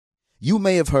You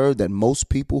may have heard that most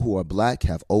people who are black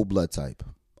have O blood type.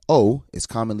 O is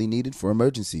commonly needed for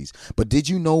emergencies, but did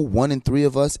you know 1 in 3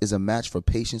 of us is a match for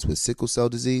patients with sickle cell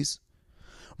disease?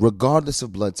 Regardless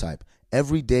of blood type,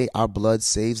 every day our blood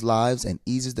saves lives and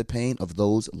eases the pain of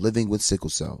those living with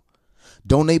sickle cell.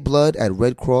 Donate blood at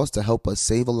Red Cross to help us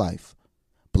save a life.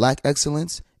 Black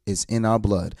excellence is in our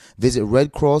blood. Visit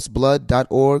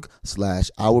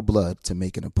redcrossblood.org/ourblood to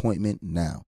make an appointment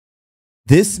now.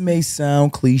 This may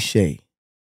sound cliche,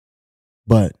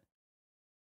 but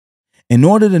in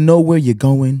order to know where you're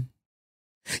going,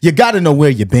 you got to know where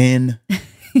you've been.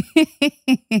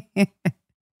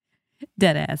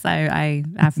 Deadass. I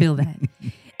feel that.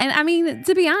 And I mean,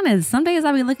 to be honest, some days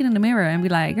I'll be looking in the mirror and be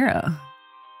like, girl,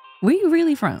 where you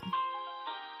really from?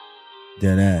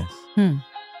 Deadass.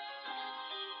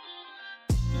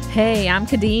 Hey, I'm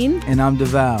Kadeen. And I'm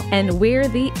DeVal. And we're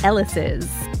the Ellises.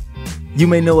 You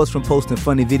may know us from posting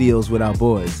funny videos with our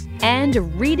boys.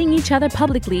 And reading each other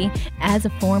publicly as a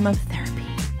form of therapy.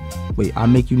 Wait, I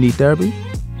make you need therapy?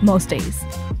 Most days.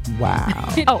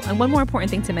 Wow. Oh, and one more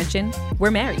important thing to mention. We're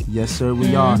married. Yes, sir,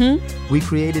 we are. We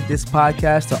created this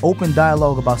podcast to open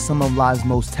dialogue about some of life's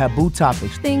most taboo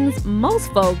topics. Things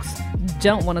most folks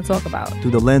don't want to talk about.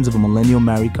 Through the lens of a millennial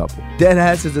married couple.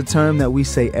 Deadass is a term that we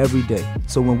say every day.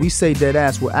 So when we say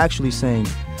deadass, we're actually saying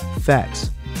facts.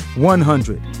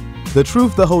 100. The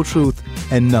truth, the whole truth,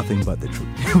 and nothing but the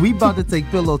truth. We about to take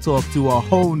pillow talk to a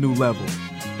whole new level.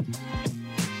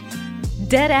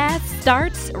 Deadass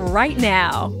starts right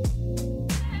now.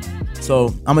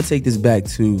 So I'm going to take this back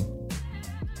to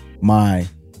my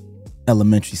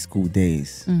elementary school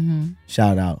days.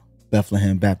 Shout out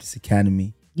Bethlehem Baptist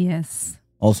Academy. Yes.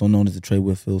 Also known as the Trey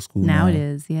Whitfield School. Now it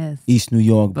is, yes. East New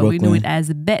York, but Brooklyn. we knew it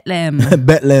as Bethlehem.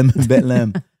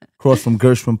 Bethlehem. Across from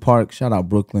Gershwin Park. Shout out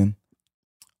Brooklyn.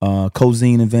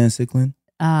 Cozine and Van Sicklen.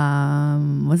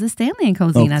 Was it Stanley and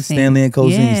Cozine, I think? Stanley and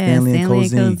Cozine. Yeah, Stanley and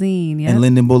Cozine. Yep. And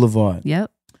Linden Boulevard. Yep.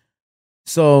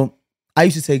 So I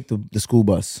used to take the school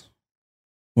bus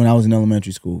when I was in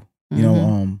elementary school. You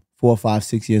know, 4, 5,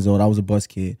 6 years old. I was a bus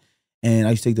kid. And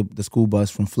I used to take the school bus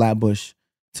from Flatbush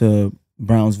to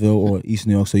Brownsville or East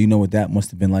New York. So you know what that must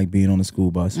have been like being on the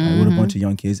school bus, right, with a bunch of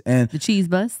young kids. And the cheese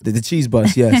bus? The cheese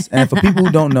bus, yes. And for people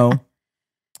who don't know,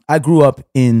 I grew up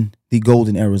in the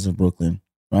golden eras of Brooklyn,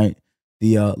 right?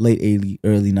 The late 80s,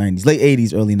 early 90s. Late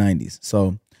 80s, early 90s.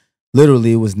 So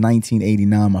literally it was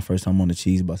 1989, my first time on the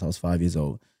cheese bus. I was 5 years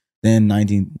old. Then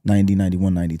 1990,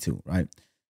 91, 92, right?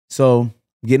 So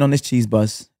getting on this cheese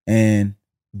bus, and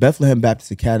Bethlehem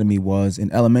Baptist Academy was an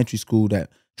elementary school that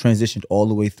transitioned all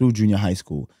the way through junior high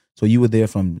school. So you were there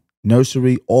from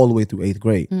nursery all the way through 8th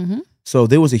grade. So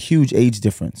there was a huge age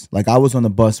difference. Like I was on the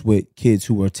bus with kids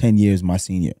who were 10 years my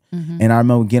senior. And I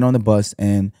remember getting on the bus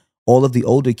and all of the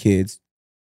older kids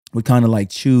would kind of like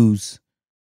choose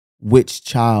which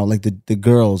child, like the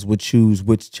girls would choose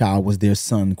which child was their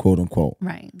son, quote unquote.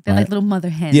 Right. They're like little mother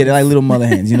hens. Yeah, they're like little mother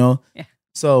hens, you know? Yeah.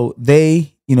 So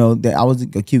they, you know, I was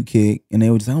a cute kid and they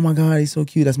would just say, oh my God, he's so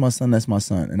cute. That's my son. That's my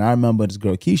son. And I remember this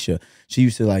girl, Keisha, she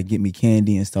used to like get me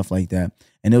candy and stuff like that.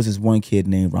 And there was this one kid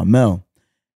named Ramel.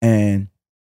 And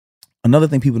another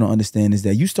thing people don't understand is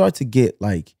that you start to get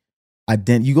like,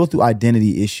 you go through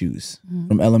identity issues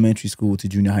from elementary school to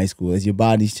junior high school as your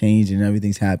body's changing and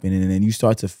everything's happening. And then you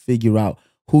start to figure out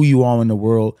who you are in the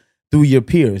world through your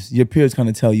peers. Your peers kind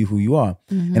of tell you who you are.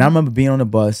 And I remember being on the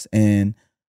bus and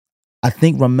I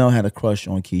think Ramel had a crush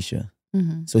on Keisha.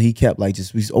 So he kept like he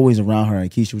was always around her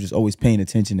and Keisha was just always paying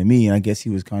attention to me. And I guess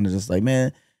he was kind of just like,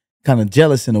 man, kind of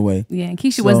jealous in a way. Yeah, and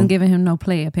Keisha wasn't giving him no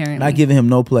play apparently. Not giving him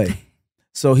no play.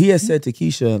 So he had said to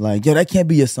Keisha, like, yo, that can't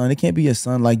be your son. It can't be your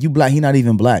son. Like, you black. He not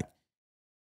even black.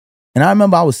 And I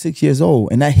remember I was 6 years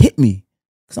old, and that hit me.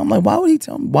 Because I'm like, why would he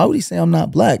tell me? Why would he say I'm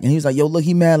not black? And he was like, yo, look,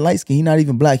 he mad light skin. He not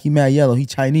even black. He mad yellow. He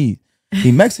Chinese.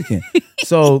 He Mexican.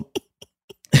 So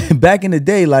back in the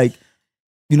day, like,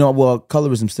 you know, well,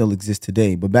 colorism still exists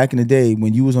today. But back in the day,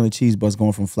 when you was on the cheese bus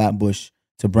going from Flatbush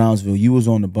to Brownsville, you was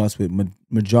on the bus with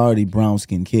majority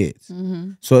brown-skinned kids.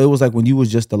 So it was like when you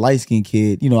was just a light-skinned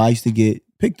kid, you know, I used to get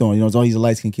picked on. You know, it's always a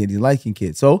light-skinned kid, he's a light-skinned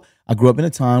kid. So I grew up in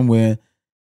a time where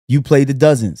you played the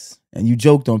dozens and you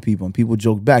joked on people and people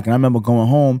joked back. And I remember going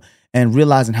home and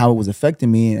realizing how it was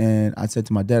affecting me. And I said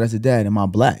to my dad, I said, Dad, am I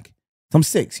black? I'm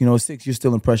 6, you know, 6, you're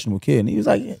still an impressionable kid. And he was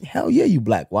like, hell yeah, you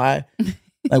black. Why?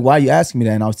 Like, why are you asking me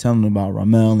that? And I was telling him about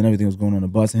Ramel and everything that was going on the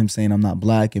bus and him saying I'm not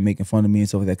black and making fun of me and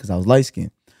stuff like that because I was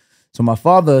light-skinned. So my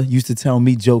father used to tell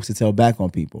me jokes to tell back on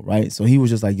people, right? So he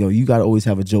was just like, yo, you got to always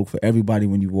have a joke for everybody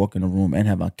when you walk in a room and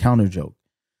have a counter joke.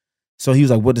 So he was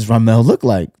like, what does Ramel look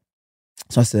like?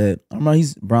 So I said, I remember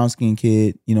he's a brown skinned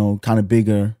kid, you know, kind of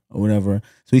bigger or whatever.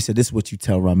 So he said, this is what you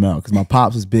tell Ramel. Because my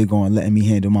pops was big on letting me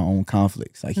handle my own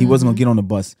conflicts. Like he wasn't going to get on the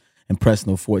bus and press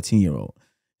no 14-year-old.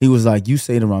 He was like, you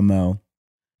say to Ramel,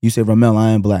 Ramel, I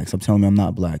am black. So I'm telling me I'm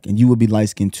not black. And you would be light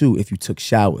skinned too if you took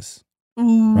showers.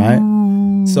 Ooh.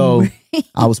 Right? So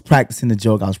I was practicing the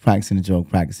joke.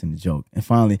 And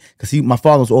finally, because my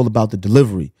father was all about the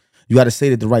delivery. You got to say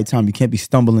it at the right time. You can't be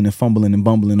stumbling and fumbling and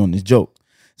bumbling on this joke.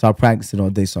 So I practiced it all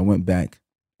day. So I went back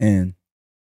and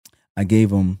I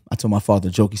told my father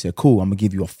a joke. He said, cool, I'm going to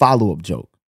give you a follow-up joke,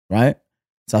 right?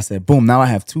 So I said, boom, now I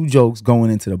have 2 jokes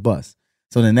going into the bus.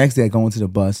 So the next day I go into the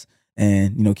bus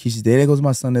and, you know, Keisha's there goes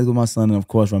my son, And of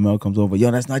course, Ramel comes over. Yo,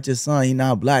 that's not your son. He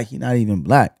not black. He not even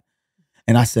black.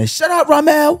 And I said, shut up,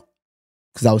 Ramel.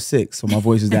 Because I was sick, so my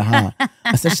voice was that high.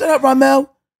 I said, shut up, Ramel.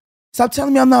 Stop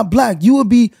telling me I'm not black. You would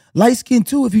be light-skinned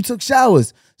too if you took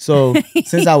showers. So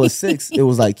since I was 6, it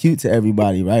was like cute to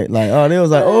everybody, right? Like, oh, they was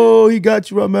like, oh, he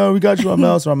got you, Ramel. We got you,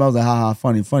 Ramel. So Ramel was like, ha,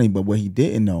 funny. But what he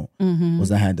didn't know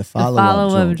was I had the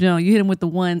follow-up joke. You hit him with the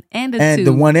 1 and the 2. And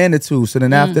the 1 and the 2. So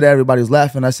then after that, everybody was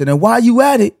laughing. I said, and while you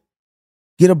at it,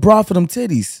 get a bra for them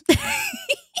titties.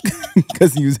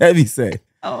 Because he was heavy set.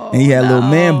 Oh, and he had little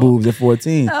man boobs at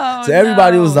 14. Oh, so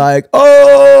everybody was like,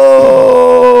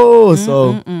 oh.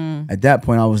 So at that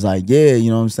point, I was like, yeah,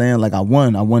 you know what I'm saying? Like I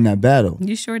won that battle.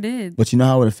 You sure did. But you know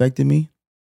how it affected me?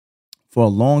 For a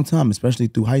long time, especially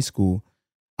through high school,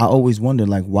 I always wondered,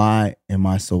 like, why am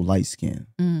I so light-skinned?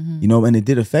 You know, and it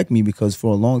did affect me because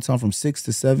for a long time, from 6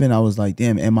 to 7, I was like,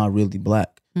 damn, am I really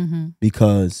black?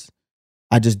 Because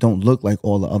I just don't look like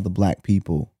all the other black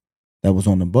people that was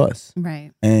on the bus.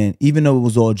 Right. And even though it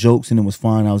was all jokes and it was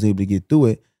fine, I was able to get through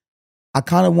it. I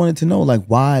kind of wanted to know, like,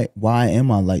 why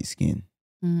am I light-skinned?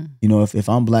 You know, if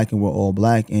I'm black and we're all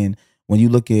black, and when you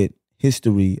look at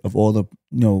history of all the,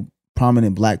 you know,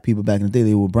 prominent black people back in the day,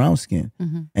 they were brown skinned.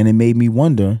 And it made me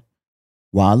wonder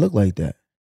why I look like that.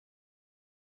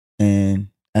 And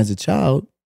as a child,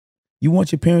 you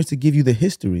want your parents to give you the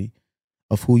history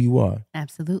of who you are.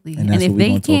 Absolutely. And if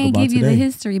they can't give you the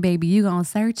history, baby, you gonna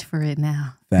search for it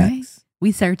now. Facts. Right?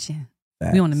 We searching.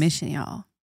 Facts. We on a mission, y'all.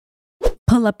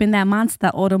 Pull up in that monster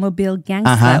automobile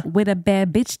gangster with a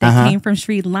bad bitch that came from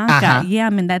Sri Lanka. Yeah,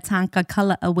 I'm in that Tonka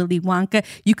color of Willy Wonka.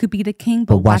 You could be the king,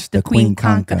 but watch the queen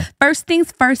conquer. First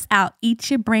things first, I'll eat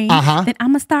your brain. Then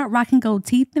I'ma start rocking gold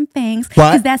teeth and fangs.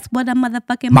 Cause that's what a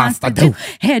motherfucking monster do.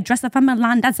 Hairdresser from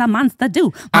Milan, that's a monster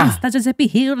do. Monster Giuseppe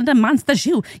Hill and the monster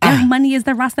shoe. Young Money is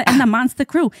the roster and the monster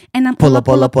crew. And I'm pull up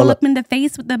in the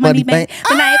face with the money bank.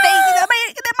 When I ain't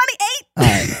face, the money ain't. All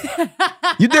right.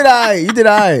 You did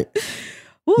all right.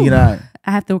 Ooh, I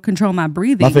have to control my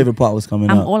breathing. My favorite part was coming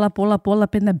up. I'm all up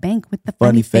in the bank with the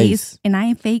funny face. And I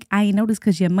ain't fake. I ain't noticed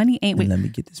because your money ain't. Wait, let me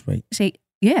get this right.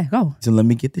 Yeah, go. So let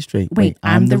me get this straight. Wait,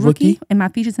 I'm the rookie. And my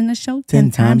features in the show.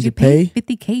 10 times you pay.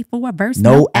 50K for a verse.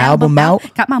 No album out.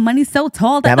 Got my money so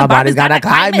tall that my body's got a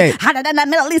climate. Hotter than the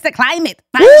Middle East climate.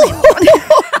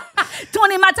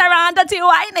 20 Mataranda to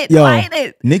wine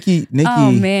it. Nikki.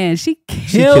 Oh man, she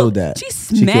killed that. She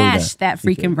smashed that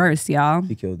freaking verse, y'all.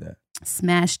 She killed that.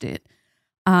 Smashed it.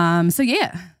 So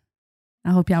yeah, I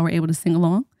hope y'all were able to sing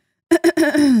along.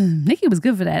 Nikki was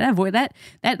good for that. That voice, that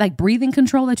like breathing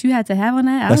control that you had to have on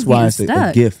that. That's why it's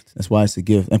a gift. That's why it's a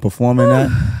gift. And performing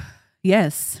that.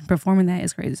 Yes, performing that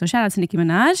is crazy. So shout out to Nicki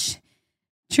Minaj,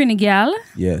 Trinigal.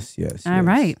 Yes. All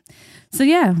right. So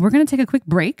yeah, we're gonna take a quick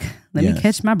break. Let me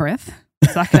catch my breath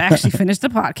so I can actually finish the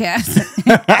podcast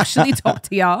and actually talk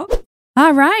to y'all.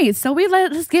 All right, so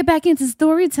let's get back into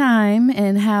story time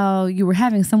and how you were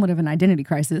having somewhat of an identity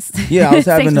crisis. Yeah, I was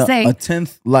having a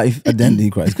 10th life identity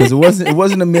crisis because it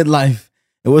wasn't a midlife.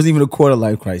 It wasn't even a quarter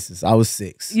life crisis. I was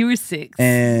 6. You were 6,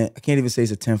 and I can't even say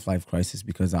it's a 10th life crisis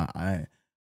because I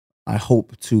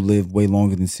hope to live way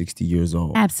longer than 60 years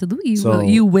old. Absolutely,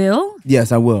 you will.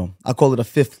 Yes, I will. I call it a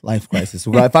 5th life crisis.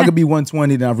 So if I could be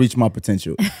 120, then I've reached my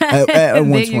potential. At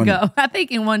 120. There you go. I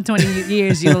think in 120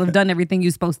 years you'll have done everything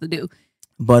you're supposed to do.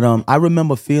 But I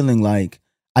remember feeling like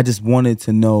I just wanted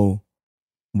to know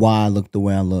why I looked the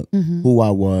way I looked, who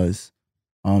I was.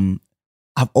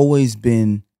 I've always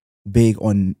been big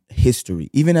on history.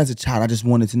 Even as a child, I just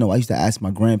wanted to know. I used to ask my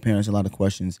grandparents a lot of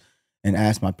questions and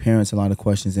ask my parents a lot of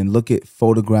questions and look at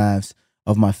photographs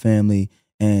of my family.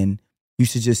 And you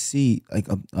should just see like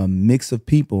a mix of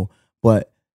people.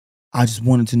 But I just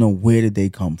wanted to know, where did they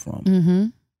come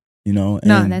from? You know?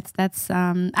 No, that's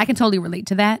I can totally relate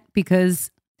to that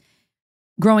because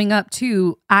growing up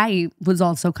too, I was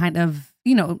also kind of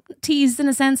you know, teased in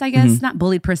a sense, I guess. Not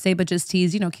bullied per se, but just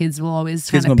teased. You know, kids will always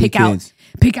kind of pick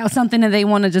out something that they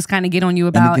want to just kind of get on you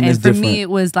about. And for me, it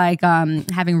was like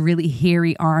having really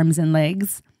hairy arms and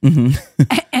legs.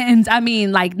 And I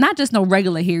mean, like, not just no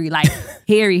regular hairy, like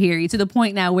hairy, to the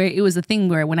point now where it was a thing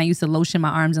where when I used to lotion my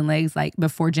arms and legs, like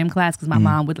before gym class, because my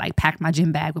mom would like pack my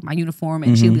gym bag with my uniform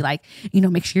and she'd be like, you know,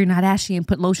 make sure you're not ashy and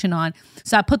put lotion on.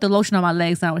 So I put the lotion on my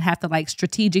legs and I would have to like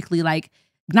strategically like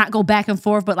not go back and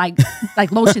forth, but like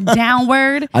lotion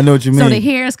downward. I know what you mean. So the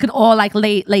hairs could all like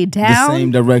lay down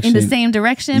in the same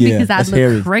direction because I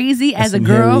look crazy as a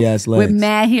girl with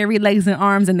mad hairy legs and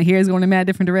arms, and the hair is going in mad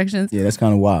different directions. Yeah, that's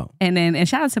kind of wild. And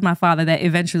shout out to my father that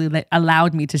eventually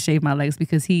allowed me to shave my legs,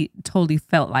 because he totally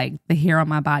felt like the hair on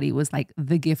my body was like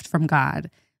the gift from God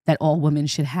that all women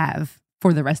should have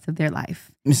for the rest of their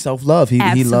life. Self-love.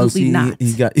 He loves. He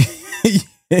got.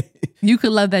 You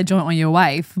could love that joint on your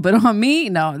wife, but on me,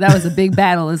 no. That was a big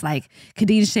battle. It's like,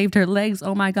 Khadijah shaved her legs.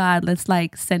 Oh my God, let's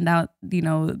like send out, you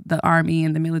know, the army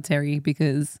and the military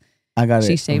because I got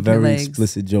she shaved her legs. A very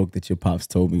explicit joke that your pops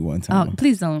told me one time. Oh,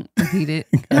 please don't repeat it.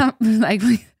 Like,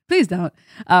 please don't.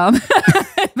 But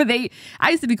I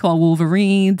used to be called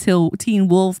Wolverine, Teen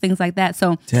Wolf, things like that.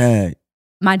 So Dad.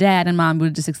 My dad and mom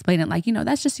would just explain it like, you know,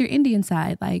 that's just your Indian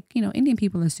side. Like, you know, Indian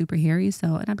people are super hairy.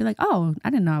 So, and I'd be like, oh,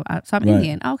 I didn't know. So I'm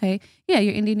Indian. Okay. Yeah,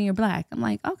 you're Indian and you're black. I'm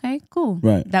like, okay, cool.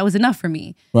 Right. That was enough for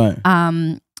me. Right.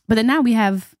 But then now we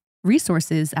have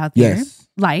resources out there,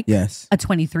 like a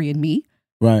 23andMe.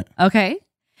 Right. Okay.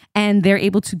 And they're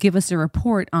able to give us a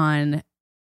report on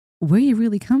where you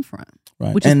really come from,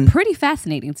 which is pretty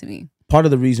fascinating to me. Part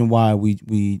of the reason why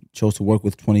we chose to work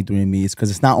with 23andMe is because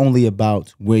it's not only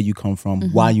about where you come from,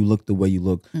 why you look the way you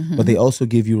look, but they also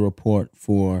give you a report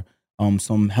for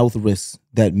some health risks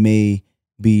that may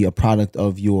be a product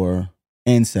of your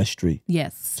ancestry.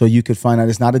 Yes. So you could find out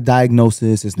it's not a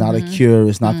diagnosis, it's not a cure,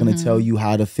 it's not going to tell you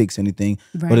how to fix anything,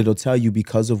 but it'll tell you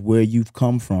because of where you've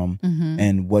come from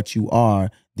and what you are,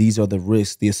 these are the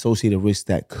risks, the associated risks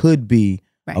that could be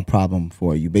a problem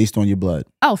for you based on your blood.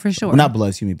 Oh, for sure. Well, not blood,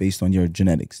 excuse me, based on your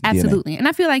genetics. Absolutely. DNA. And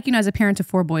I feel like, you know, as a parent of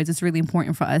 4 boys, it's really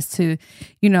important for us to,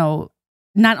 you know,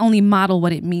 not only model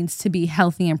what it means to be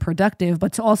healthy and productive,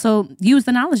 but to also use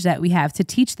the knowledge that we have to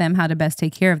teach them how to best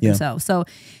take care of themselves. So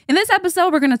in this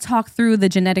episode, we're going to talk through the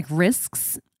genetic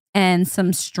risks and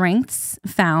some strengths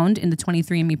found in the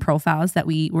 23andMe profiles that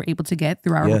we were able to get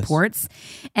through our reports.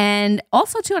 And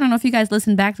also, too, I don't know if you guys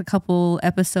listened back to a couple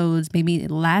episodes, maybe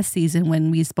last season, when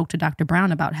we spoke to Dr.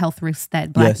 Brown about health risks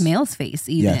that Black males face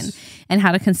even, and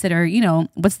how to consider, you know,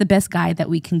 what's the best guide that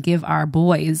we can give our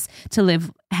boys to live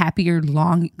happier,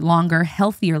 longer,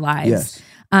 healthier lives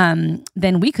than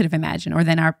we could have imagined, or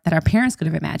than that our parents could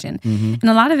have imagined. And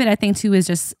a lot of it, I think, too, is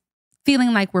just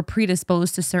feeling like we're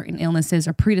predisposed to certain illnesses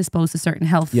or predisposed to certain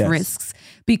health risks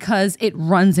because it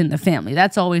runs in the family.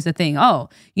 That's always the thing. Oh,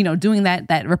 you know, doing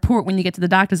that report when you get to the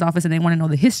doctor's office and they want to know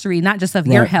the history, not just of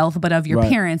your health, but of your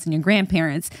parents and your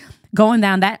grandparents. Going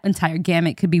down that entire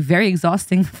gamut could be very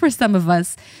exhausting for some of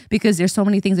us because there's so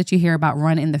many things that you hear about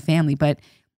run in the family. But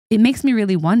it makes me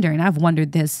really wonder, and I've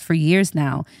wondered this for years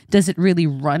now, does it really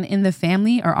run in the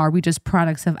family, or are we just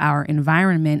products of our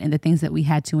environment and the things that we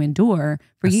had to endure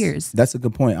for years? That's a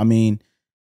good point. I mean,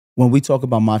 when we talk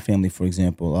about my family, for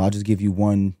example, I'll just give you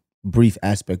one brief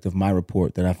aspect of my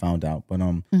report that I found out. But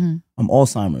I'm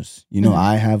Alzheimer's. You know,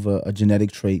 I have a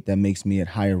genetic trait that makes me at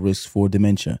higher risk for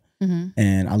dementia.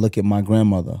 And I look at my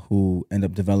grandmother who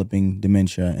ended up developing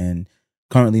dementia, and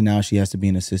currently now she has to be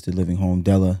in assisted living home.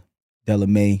 Della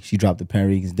May, she dropped the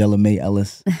Perry. It's Della May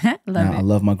Ellis. I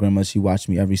love my grandma. She watched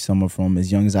me every summer from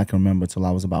as young as I can remember till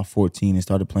I was about 14 and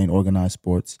started playing organized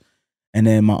sports. And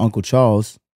then my Uncle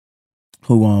Charles,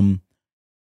 who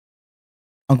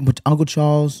Uncle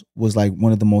Charles was like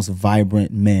one of the most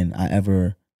vibrant men I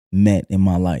ever met in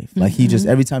my life. Like he just,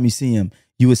 every time you see him,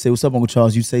 you would say, "What's up, Uncle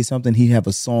Charles?" You say something, he'd have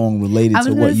a song related to what you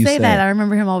said. I was going to say that. I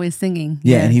remember him always singing.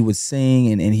 Yeah, and he would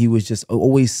sing, and he was just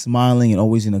always smiling and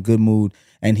always in a good mood.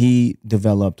 And he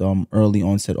developed early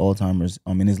onset Alzheimer's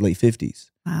in his late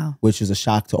 50s. Wow. Which is a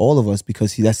shock to all of us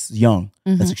because that's young.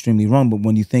 That's extremely young. But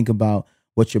when you think about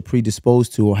what you're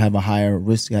predisposed to or have a higher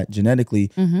risk at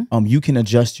genetically, you can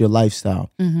adjust your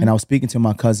lifestyle. And I was speaking to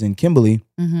my cousin Kimberly,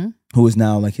 who is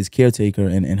now like his caretaker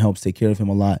and helps take care of him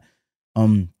a lot.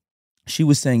 She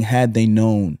was saying, had they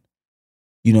known,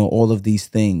 you know, all of these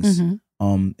things,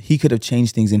 he could have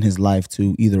changed things in his life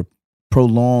to either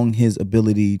prolong his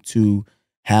ability to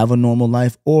have a normal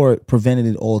life or prevented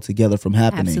it altogether from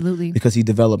happening. Absolutely. Because he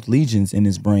developed lesions in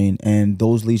his brain, and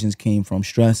those lesions came from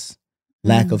stress,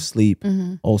 lack of sleep,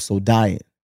 also diet,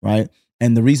 right?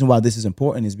 And the reason why this is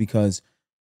important is because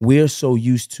we're so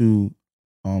used to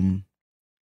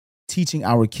teaching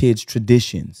our kids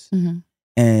traditions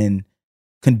and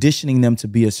conditioning them to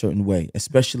be a certain way,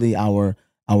 especially our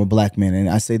black men. And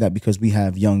I say that because we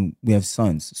have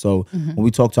sons. So when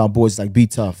we talk to our boys, it's like, be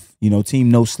tough, team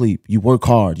no sleep, you work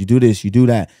hard, you do this, you do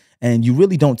that. And you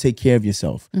really don't take care of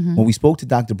yourself. When we spoke to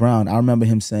Dr. Brown, I remember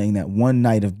him saying that one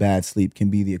night of bad sleep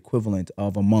can be the equivalent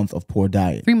of a month of poor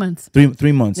diet. 3 months.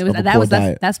 3 months of a poor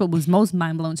diet. That's what was most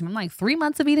mind-blowing to me. I'm like, 3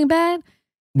 months of eating bad?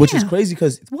 Which is crazy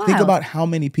because think about how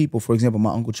many people, for example,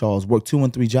 my Uncle Charles worked 2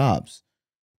 and 3 jobs,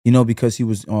 because he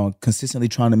was consistently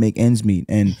trying to make ends meet.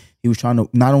 And he was trying to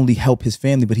not only help his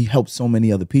family, but he helped so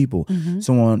many other people.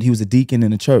 He was a deacon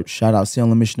in a church, shout out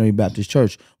Salem Missionary Baptist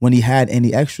Church. When he had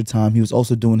any extra time, he was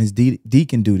also doing his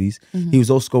deacon duties. He was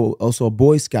also a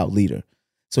Boy Scout leader.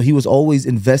 So he was always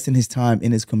investing his time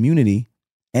in his community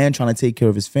and trying to take care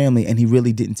of his family, and he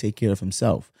really didn't take care of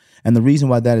himself. And the reason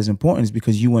why that is important is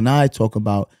because you and I talk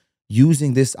about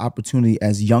using this opportunity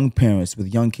as young parents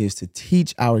with young kids to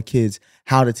teach our kids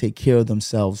how to take care of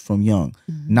themselves from young,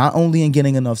 not only in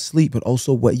getting enough sleep, but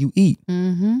also what you eat.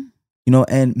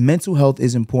 And mental health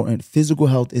is important. Physical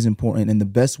health is important. And the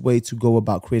best way to go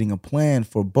about creating a plan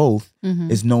for both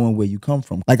is knowing where you come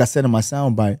from. Like I said in my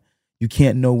soundbite, you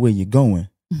can't know where you're going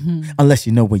unless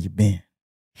you know where you've been.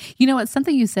 You know what?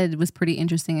 Something you said was pretty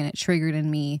interesting, and it triggered in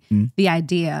me the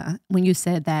idea when you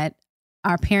said that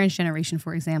our parents' generation,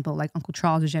 for example, like Uncle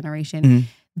Charles' generation,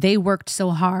 they worked so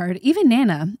hard, even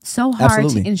Nana, so hard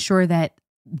to ensure that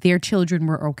their children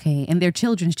were okay and their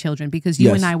children's children, because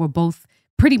you and I were both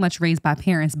pretty much raised by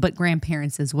parents, but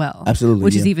grandparents as well. Absolutely.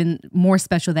 Which is even more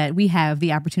special that we have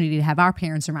the opportunity to have our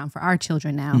parents around for our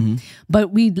children now.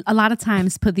 But we a lot of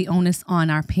times put the onus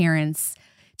on our parents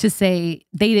to say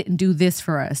they didn't do this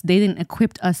for us. They didn't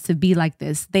equip us to be like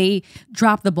this. They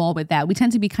dropped the ball with that. We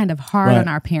tend to be kind of hard on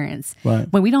our parents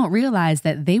when we don't realize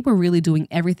that they were really doing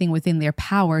everything within their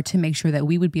power to make sure that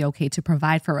we would be okay, to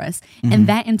provide for us. And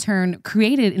that in turn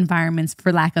created environments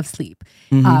for lack of sleep,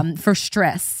 for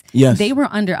stress. Yes. They were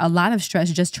under a lot of stress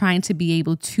just trying to be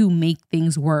able to make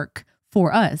things work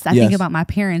for us. I think about my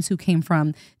parents who came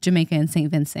from Jamaica and St.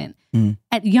 Vincent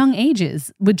at young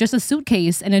ages with just a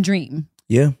suitcase and a dream.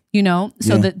 Yeah.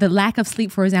 So the lack of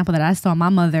sleep, for example, that I saw my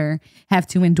mother have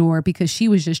to endure because she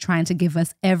was just trying to give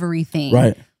us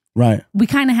everything. Right. We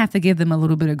kind of have to give them a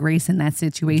little bit of grace in that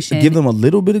situation. Give them a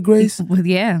little bit of grace? Give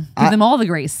them all the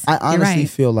grace. I honestly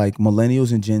feel like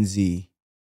millennials and Gen Z,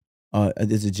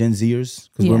 is it Gen Zers?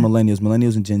 Because we're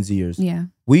millennials and Gen Zers. Yeah.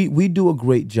 We do a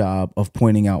great job of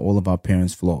pointing out all of our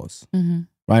parents' flaws.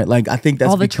 Right? Like, I think that's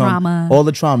all the trauma. All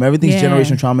the trauma. Everything's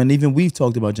generational trauma. And even we've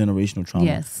talked about generational trauma.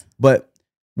 Yes. But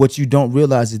what you don't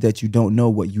realize is that you don't know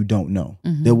what you don't know.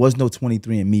 There was no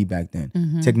 23andMe back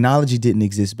then. Technology didn't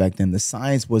exist back then. The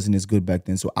science wasn't as good back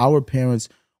then. So our parents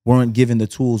weren't given the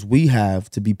tools we have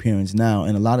to be parents now.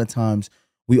 And a lot of times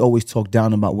we always talk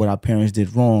down about what our parents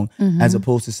did wrong, as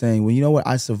opposed to saying, well, you know what?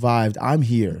 I survived. I'm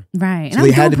here. Right. So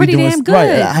and I'm doing pretty damn good.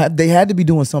 Right. They had to be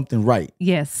doing something right.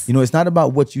 Yes. It's not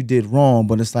about what you did wrong,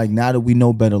 but it's like, now that we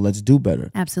know better, let's do better.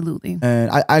 Absolutely.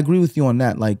 And I agree with you on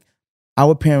that. Like,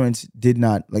 our parents did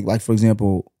not, like for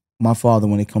example, my father,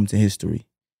 when it comes to history,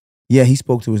 he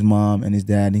spoke to his mom and his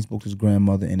dad, and he spoke to his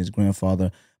grandmother and his grandfather.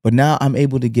 But now I'm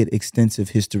able to get extensive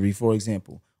history. For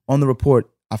example, on the report,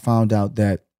 I found out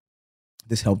that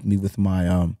this helped me with my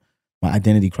my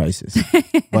identity crisis.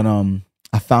 But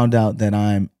I found out that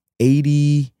I'm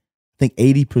 80%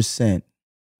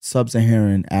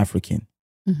 sub-Saharan African.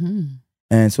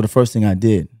 And so the first thing I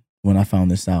did when I found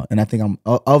this out, and I think I'm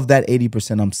of that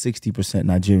 80%, I'm 60%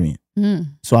 Nigerian.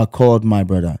 So I called my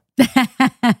brother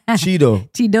Chido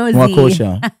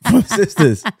Mwakosha from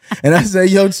Sisters, and I said,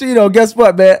 "Yo, Chido, guess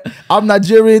what, man? I'm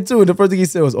Nigerian too." And the first thing he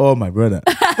said was, "Oh, my brother,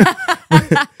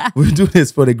 we do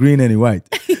this for the green and the white."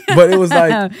 But it was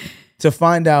like to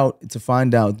find out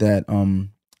that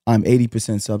I'm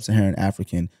 80% sub-Saharan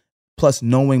African, plus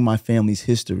knowing my family's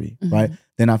history, right?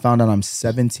 Then I found out I'm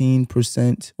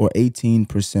 17% or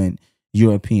 18%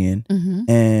 European,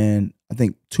 and I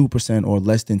think 2% or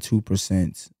less than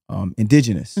 2%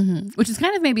 indigenous. Which is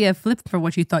kind of maybe a flip for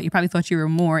what you thought. You probably thought you were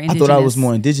more indigenous. I thought I was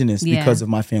more indigenous because of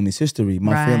my family's history.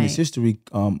 My family's history,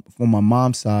 from my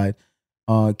mom's side,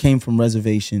 came from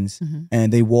reservations,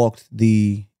 and they walked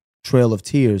the Trail of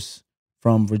Tears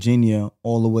from Virginia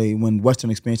all the way when Western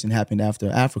expansion happened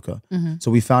after Africa. So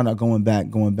we found out going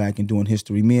back and doing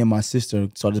history. Me and my sister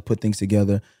started to put things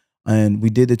together, and we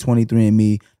did the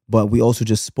 23andMe, but we also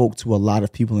just spoke to a lot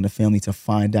of people in the family to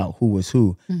find out who was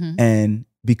who. And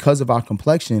because of our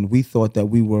complexion, we thought that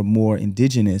we were more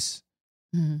indigenous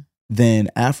than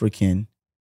African,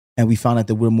 and we found out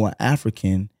that we're more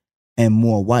African and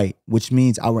more white, which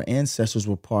means our ancestors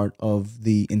were part of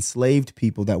the enslaved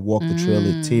people that walked the Trail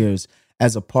of Tears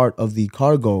as a part of the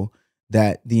cargo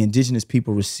that the indigenous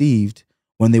people received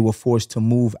when they were forced to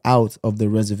move out of the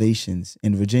reservations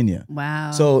in Virginia.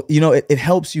 Wow. So, you know, it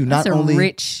helps you That's not only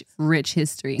rich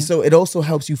history. So it also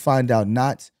helps you find out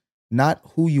not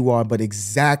who you are, but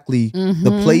exactly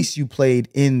the place you played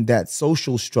in that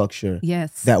social structure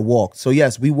Yes. that walked. So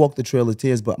yes, we walked the Trail of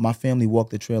Tears, but my family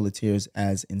walked the Trail of Tears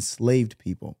as enslaved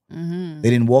people. They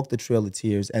didn't walk the Trail of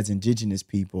Tears as indigenous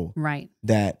people Right.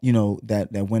 that, you know,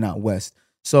 that went out west.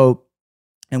 So,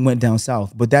 and went down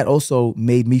south. But that also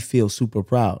made me feel super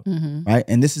proud, right?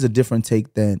 And this is a different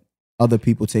take than other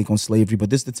people take on slavery, but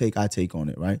this is the take I take on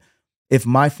it, right? If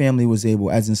my family was able,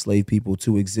 as enslaved people,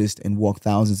 to exist and walk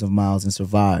thousands of miles and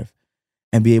survive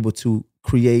and be able to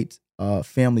create a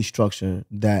family structure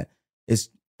that is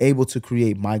able to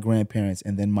create my grandparents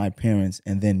and then my parents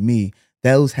and then me,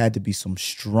 those had to be some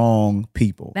strong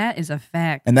people. That is a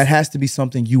fact. And that has to be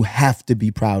something you have to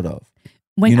be proud of.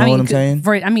 When, You know I mean, what I'm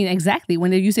saying? Exactly.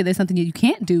 When you say there's something that you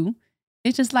can't do,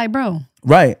 it's just like, bro,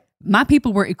 Right. my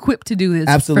people were equipped to do this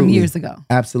Absolutely. from years ago.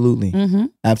 Absolutely.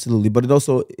 Absolutely. But it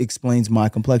also explains my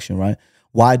complexion, right?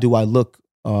 Why do I look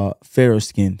fairer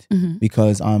skinned?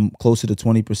 Because I'm closer to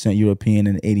 20% European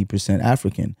and 80%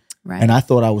 African. Right. And I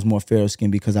thought I was more fairer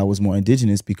skinned because I was more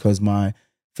indigenous because my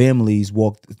family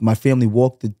walked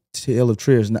the Trail of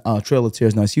Tears.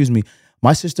 Now, excuse me.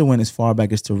 My sister went as far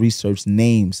back as to research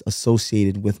names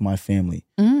associated with my family.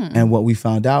 And what we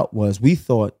found out was we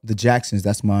thought the Jacksons,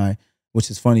 which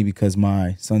is funny because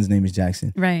my son's name is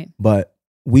Jackson. Right. But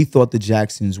we thought the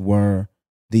Jacksons were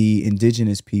the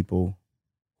indigenous people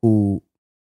who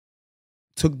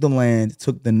took the land,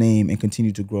 took the name, and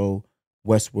continued to grow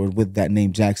westward with that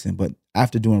name Jackson. But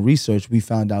after doing research, we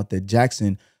found out that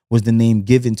Jackson was the name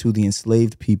given to the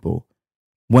enslaved people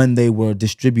when they were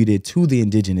distributed to the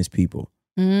indigenous people.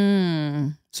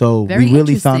 So Very we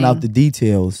really found out interesting. the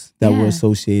details that were Yeah.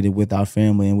 associated with our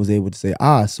family and was able to say,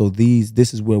 so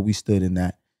this is where we stood in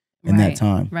that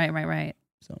time. Right.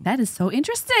 So That is so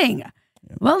interesting.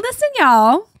 Well, listen,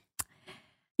 y'all.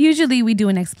 Usually we do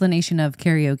an explanation of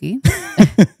karaoke,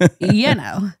 you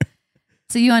know,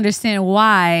 so you understand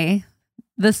why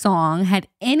the song had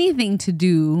anything to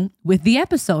do with the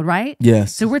episode, right?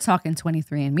 yes. So we're talking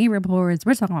 23andMe reports.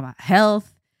 We're talking about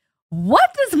health.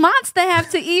 What does Monster have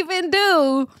to even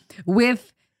do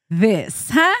with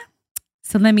this, huh?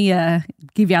 So let me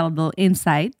give y'all a little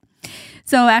insight.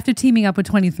 So after teaming up with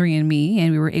 23andMe,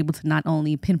 and we were able to not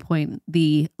only pinpoint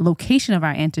the location of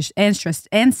our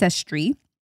ancestry,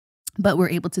 but we're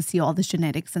able to see all this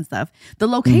genetics and stuff. The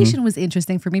location was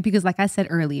interesting for me because, like I said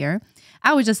earlier,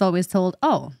 I was just always told,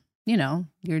 you know,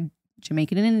 you're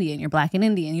Jamaican and Indian, you're Black and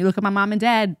Indian. You look at my mom and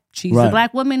dad, she's a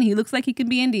Black woman, he looks like he could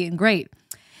be Indian. Great.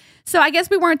 So I guess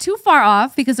we weren't too far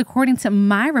off because according to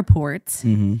my report,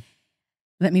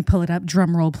 let me pull it up.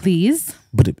 Drum roll, please.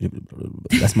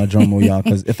 That's my drum roll, y'all.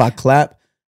 Because if I clap,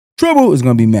 Trouble is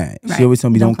gonna be mad. Right. She always tell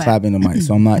me don't clap in the mic,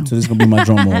 so I'm not. So this is gonna be my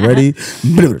drum roll. Ready? So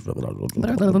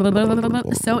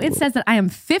it says that I am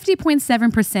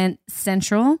 50.7%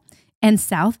 Central and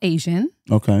South Asian,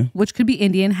 Okay. which could be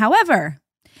Indian. However,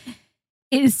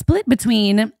 it is split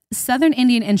between Southern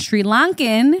Indian and Sri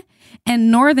Lankan and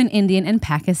Northern Indian and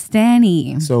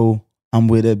Pakistani. So I'm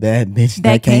with a bad bitch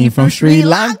that came from Sri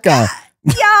Lanka.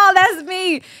 Y'all, that's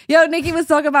me. Yo, Nikki was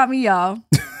talking about me, y'all.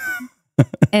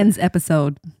 Ends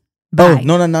episode. Oh, Bye.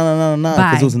 no. Bye.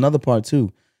 Because there was another part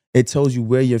too. It tells you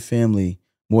where your family,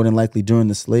 more than likely during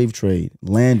the slave trade,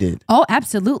 landed. Oh,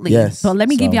 absolutely. Yes, So let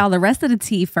me give so- y'all the rest of the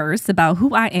tea first about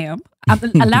who I am.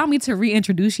 Allow me to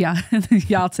reintroduce y'all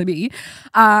to me.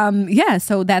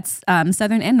 So that's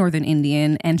Southern and Northern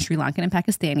Indian and Sri Lankan and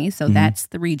Pakistani. So that's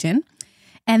the region.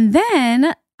 And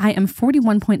then I am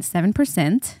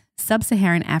 41.7%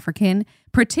 Sub-Saharan African,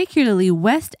 particularly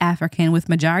West African, with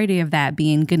majority of that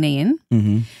being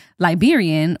Ghanaian,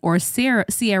 Liberian, or Sierra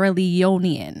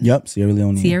Leonean. Yep, Sierra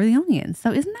Leone. Sierra Leonean.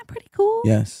 So isn't that pretty cool?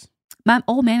 Yes. My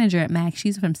old manager at Mac,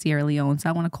 she's from Sierra Leone, so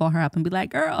I want to call her up and be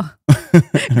like, girl.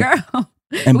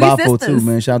 And we Bafo too, sisters.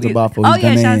 man. Shout out to Bafo. Oh, He's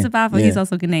yeah, shout out Ghanaian. to Bafo. Yeah. He's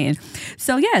also Ghanaian.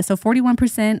 So,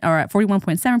 41% or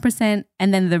 41.7%.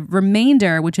 And then the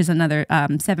remainder, which is another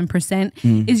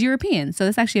 7%, is European. So,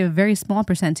 that's actually a very small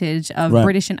percentage of Right.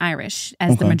 British and Irish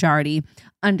as the Okay. majority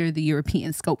under the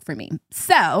European scope for me.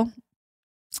 So,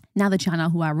 now that y'all know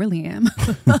who I really am.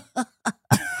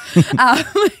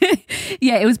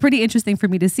 It was pretty interesting for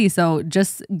me to see. So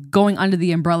just going under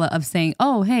the umbrella of saying,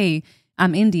 oh, hey,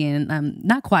 I'm Indian.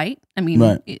 Not quite. I mean,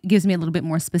 Right. it gives me a little bit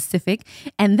more specific.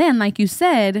 And then, like you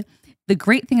said, the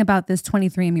great thing about this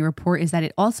 23andMe report is that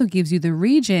it also gives you the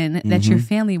region that your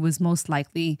family was most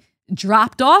likely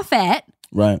dropped off at.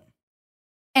 Right.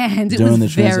 And it during the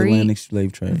was transatlantic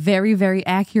slave trade. Very, very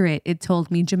accurate. It told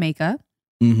me Jamaica,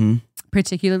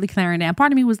 particularly Clarendon.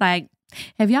 Part of me was like,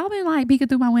 have y'all been like peeking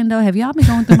through my window? Have y'all been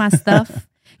going through my stuff?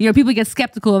 You know, people get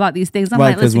skeptical about these things. I'm Right,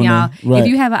 like, listen, 'cause when y'all, they- if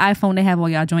you have an iPhone, they have all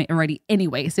y'all joint already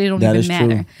anyway, so it don't even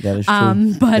matter. That is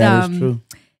true. That is true.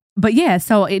 But yeah,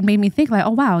 so it made me think like, oh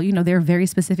wow, you know, they're very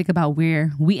specific about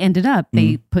where we ended up.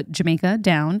 They put Jamaica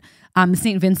down,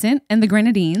 St. Vincent and the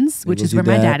Grenadines, which is where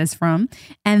my dad is from.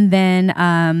 And then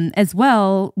as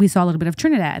well, we saw a little bit of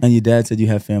Trinidad. And your dad said you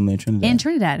have family in Trinidad. In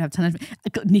Trinidad, I have a ton of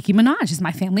Nicki Minaj is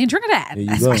my family in Trinidad. There you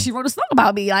That's go. why she wrote a song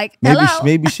about me. Like, Maybe hello.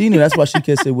 maybe she knew. That's why she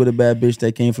kissed it with a bad bitch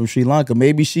that came from Sri Lanka.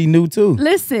 Maybe she knew too.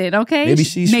 Listen, okay. Maybe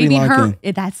she's Sri maybe Lankan.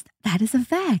 that is a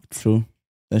fact. True.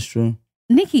 That's true.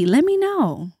 Nikki, let me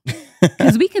know.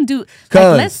 Because we can do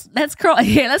Cause. let's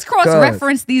cross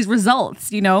reference these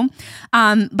results, you know.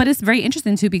 But it's very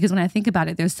interesting too, because when I think about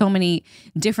it, there's so many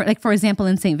different, like for example,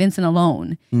 in St. Vincent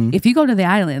alone, if you go to the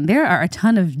island, there are a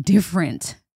ton of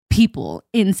different people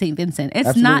in St. Vincent. It's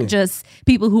Absolutely. not just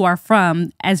people who are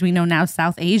from, as we know now,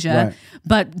 South Asia, Right.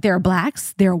 but there are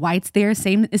blacks, there are whites there.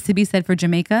 Same is to be said for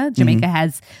Jamaica. Jamaica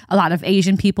has a lot of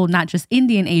Asian people, not just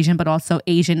Indian Asian, but also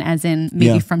Asian as in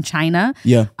maybe Yeah. from China.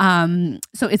 Yeah.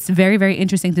 So it's very, very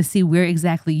interesting to see where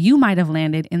exactly you might have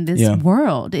landed in this Yeah.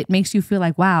 world. It makes you feel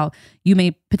like, wow, you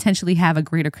may potentially have a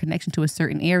greater connection to a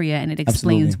certain area, and it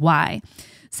explains Absolutely. why.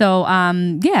 So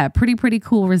yeah, pretty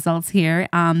cool results here.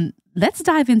 Let's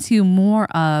dive into more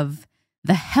of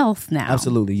the health now.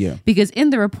 Absolutely. Yeah. Because in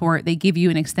the report, they give you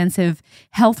an extensive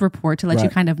health report to let you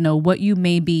Right. kind of know what you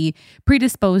may be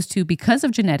predisposed to because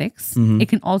of genetics. It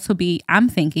can also be, I'm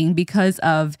thinking, because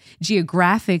of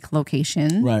geographic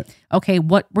location. Right. Okay,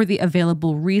 what were the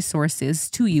available resources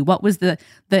to you? What was the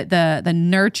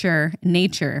nurture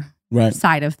nature Right.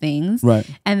 side of things? Right.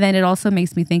 And then it also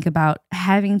makes me think about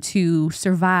having to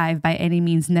survive by any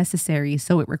means necessary.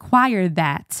 So it required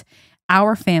that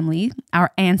our family,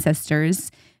 our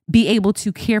ancestors, be able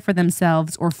to care for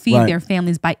themselves or feed Right. their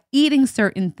families by eating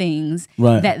certain things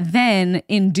Right. that then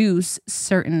induce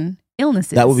certain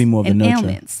illnesses. That would be more of the and nurture.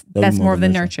 ailments. That would be That's more of the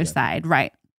nurture, nurture yeah. side,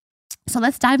 right? So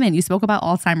let's dive in. You spoke about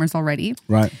Alzheimer's already,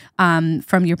 Right.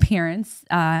 from your parents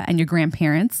and your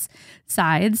grandparents'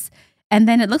 sides. And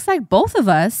then it looks like both of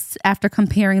us, after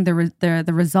comparing the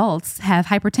results, have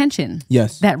hypertension.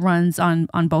 Yes. That runs on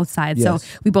both sides. Yes. So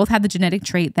we both have the genetic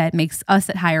trait that makes us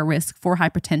at higher risk for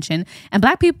hypertension. And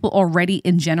Black people already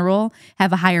in general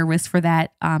have a higher risk for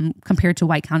that compared to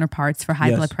white counterparts for high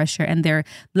Yes. blood pressure. And they're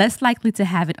less likely to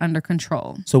have it under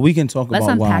control. So we can talk Let's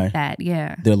about unpack why that.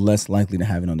 Yeah. they're less likely to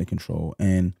have it under control.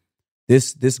 And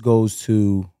this goes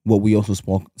to what we also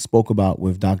spoke about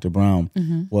with Dr. Brown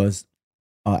was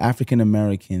African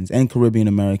Americans and Caribbean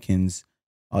Americans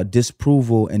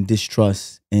disapproval and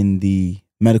distrust in the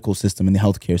medical system and the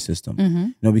healthcare system.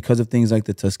 You know, because of things like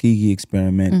the Tuskegee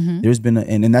experiment, there's been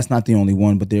and that's not the only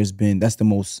one, but that's the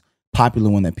most popular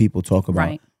one that people talk about.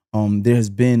 Right. There has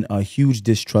been a huge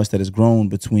distrust that has grown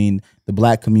between the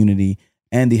Black community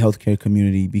and the healthcare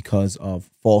community because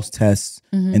of false tests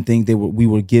and things we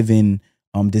were given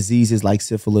diseases like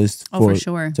syphilis For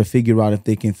sure. to figure out if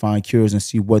they can find cures and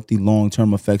see what the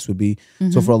long-term effects would be.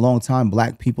 So for a long time,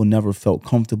 Black people never felt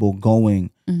comfortable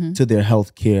going to their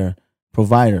healthcare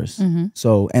providers.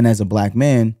 So, and as a Black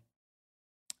man,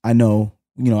 I know,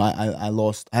 you know, I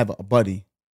have a buddy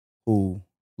who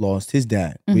lost his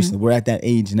dad recently. We're at that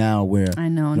age now where I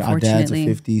know, you know, our dads are unfortunately.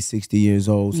 50, 60 years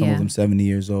old. Some Yeah. of them 70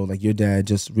 years old. Like your dad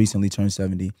just recently turned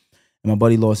 70. And my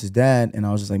buddy lost his dad. And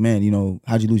I was just like, man, you know,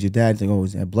 how'd you lose your dad? He's like, oh,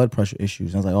 he had blood pressure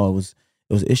issues. And I was like, oh, it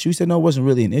was an issue. He said, no, it wasn't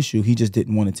really an issue. He just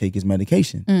didn't want to take his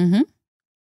medication. Mm-hmm.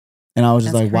 And I was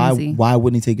just That's like, crazy. why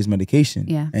wouldn't he take his medication?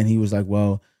 Yeah. And he was like,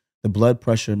 well, the blood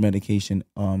pressure medication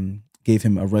gave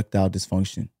him erectile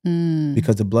dysfunction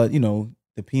because the blood, you know,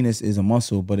 the penis is a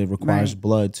muscle, but it requires Right.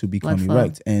 blood to become Blood flow.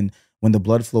 erect. And when the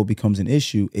blood flow becomes an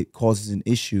issue, it causes an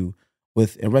issue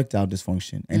with erectile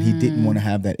dysfunction. And he didn't want to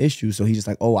have that issue. So he's just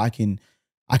like, oh, I can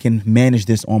manage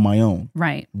this on my own.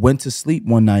 Right. Went to sleep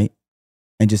one night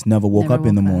and just never woke Never up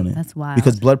in the woke up. morning. That's wild.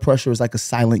 Because blood pressure is like a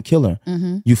silent killer.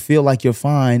 You feel like you're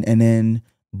fine and then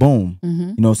boom,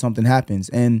 you know, something happens.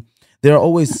 And there are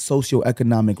always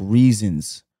socioeconomic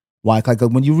reasons why. Like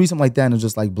when you read something like that and it's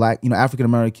just like Black, you know, African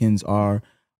Americans are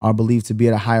believed to be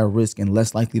at a higher risk and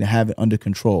less likely to have it under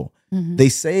control. They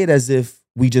say it as if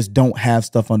we just don't have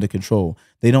stuff under control.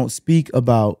 They don't speak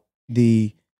about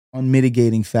the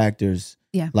unmitigating factors.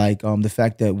 Yeah. Like the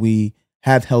fact that we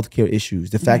have healthcare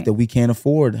issues. The fact that we can't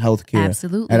afford healthcare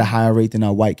Absolutely. at a higher rate than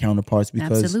our white counterparts,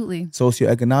 because Absolutely.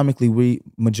 socioeconomically,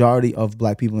 majority of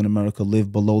Black people in America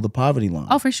live below the poverty line.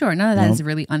 Oh, for sure. None of that is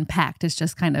really unpacked. It's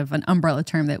just kind of an umbrella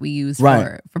term that we use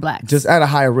for Blacks. Just at a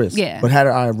higher risk. Yeah. But at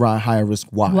a higher risk,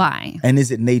 why? Why? And is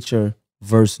it nature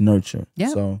versus nurture? Yeah.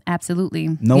 So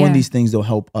absolutely. knowing these things will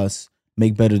help us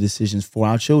make better decisions for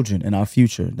our children and our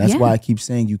future. That's why I keep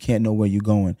saying you can't know where you're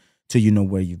going till you know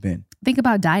where you've been. Think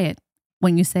about diet.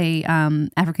 When you say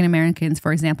African Americans,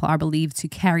 for example, are believed to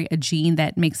carry a gene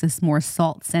that makes us more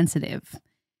salt sensitive.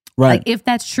 Right. Like if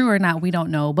that's true or not, we don't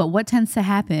know. But what tends to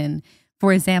happen,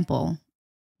 for example,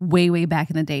 way, way back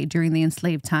in the day during the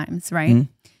enslaved times, right?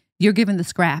 Mm-hmm. You're given the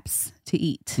scraps to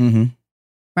eat,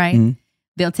 right? Mm-hmm.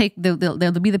 They'll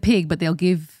be the pig, but they'll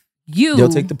give you. They'll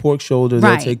take the pork shoulder.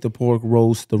 Right. They'll take the pork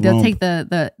roast, the They'll rump. take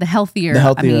the healthier,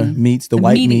 meats, the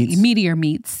white meats. Meatier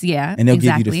meats, yeah. And they'll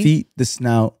give you the feet, the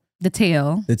snout, the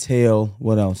tail,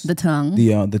 what else? the tongue,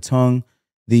 the tongue,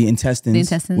 the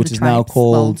intestines, which the is now tripes,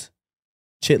 called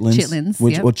chitlins,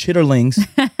 or chitterlings,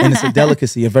 and it's a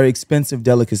delicacy, a very expensive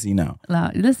delicacy now.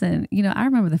 Listen, I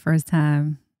remember the first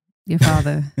time your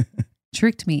father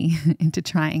tricked me into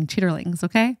trying chitterlings,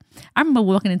 okay? I remember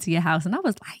walking into your house and I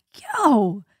was like,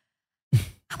 yo,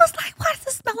 why does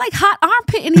it smell like hot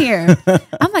armpit in here?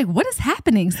 I'm like, what is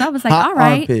happening? So I was like, all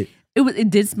right. Armpit. It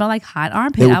did smell like hot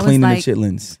armpit. They were I was cleaning like, the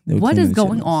chitlins. What is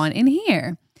going on in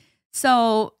here?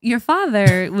 So your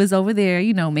father was over there,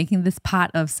 making this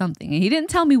pot of something. And he didn't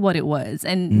tell me what it was.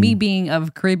 And me being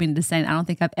of Caribbean descent, I don't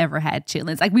think I've ever had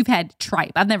chitlins. Like we've had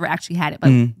tripe. I've never actually had it,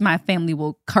 but my family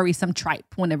will curry some tripe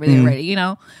whenever they're ready,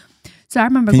 So I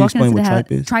remember walking into the house.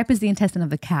 Tripe is the intestine of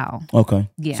the cow. Okay.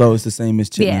 Yeah. So it's the same as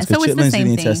chitlins. Yeah, so it's chitlins the is same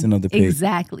the thing. intestine of the pig.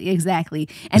 Exactly.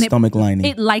 And the stomach lining.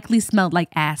 It likely smelled like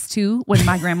ass too when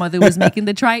my grandmother was making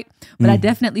the tripe. But I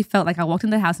definitely felt like I walked in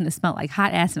the house and it smelled like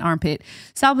hot ass and armpit.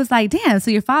 So I was like, damn. So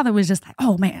your father was just like,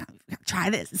 oh man, try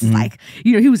this. This is like,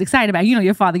 he was excited about it.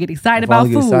 Your father get excited about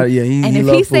food. And if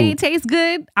he say it tastes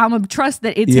good, I'm going to trust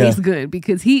that it tastes good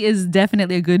because he is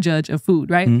definitely a good judge of food,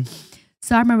 right?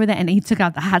 So I remember that, and he took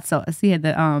out the hot sauce. He had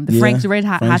the Frank's Red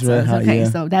Hot sauce. Okay,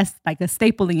 so that's like a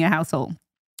staple in your household.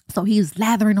 So he's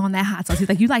lathering on that hot sauce. He's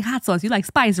like, you like hot sauce? You like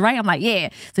spice, right? I'm like, yeah.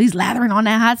 So he's lathering on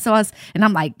that hot sauce, and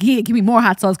I'm like, yeah, give me more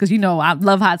hot sauce because I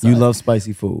love hot sauce. You love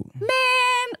spicy food. Man,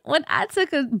 when I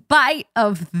took a bite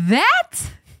of that,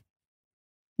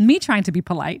 me trying to be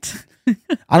polite.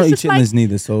 I don't eat chitlins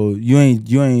neither, so you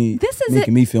ain't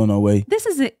making me feel no way. This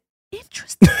is an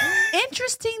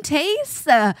interesting taste.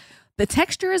 The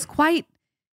texture is quite,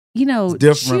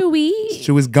 chewy.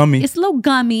 Chewy, gummy. It's a little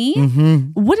gummy.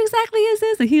 What exactly is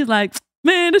this? And he's like,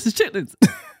 man, this is chitlins.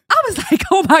 I was like,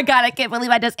 oh my God, I can't believe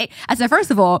I just ate. I said, first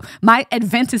of all, my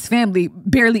Adventist family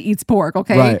barely eats pork,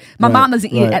 okay? My mom doesn't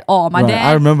eat it at all. My dad.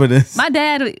 I remember this. My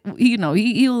dad,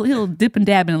 he'll dip and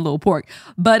dab in a little pork.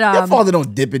 But your father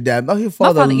don't dip and dab. No, your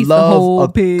father eats the whole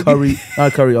pig. Or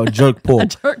jerk pork. A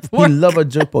jerk pork. He love a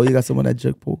jerk pork. You got some of that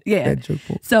jerk pork. Yeah. That jerk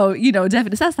pork. So,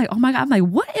 definitely. So I was like, oh my God. I'm like,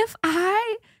 what if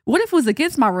it was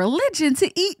against my religion to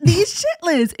eat these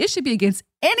chitlins? It should be against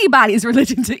anybody's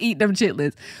religion to eat them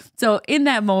chitlins. So in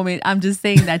that moment, I'm just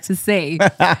saying that to say,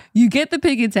 you get the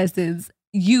pig intestines,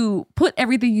 you put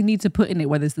everything you need to put in it,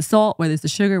 whether it's the salt, whether it's the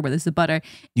sugar, whether it's the butter.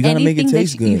 You gotta make it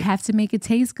taste good. You have to make it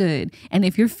taste good. And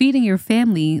if you're feeding your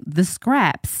family the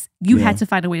scraps, you had to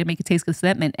find a way to make it taste good. So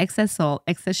that meant excess salt,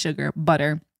 excess sugar,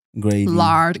 butter, gravy,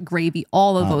 lard, gravy,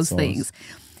 all of those things.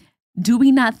 Do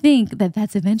we not think that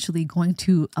that's eventually going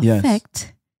to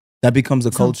affect that becomes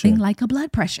a culture? Something like a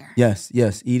blood pressure. Yes.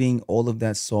 Eating all of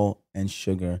that salt and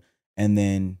sugar and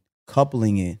then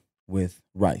coupling it with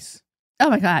rice. Oh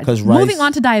my God. Moving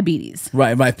on to diabetes.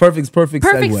 Right. Perfect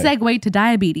segue to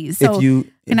diabetes. So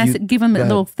can I give them a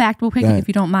little fact real quick if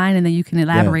you don't mind, and then you can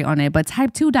elaborate on it. But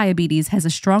type 2 diabetes has a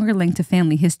stronger link to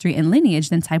family history and lineage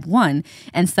than type 1.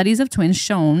 And studies of twins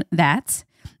shown that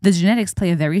the genetics play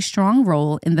a very strong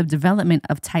role in the development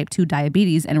of type 2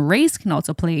 diabetes, and race can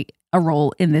also play a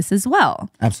role in this as well.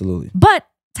 Absolutely. But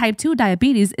type 2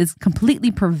 diabetes is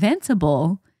completely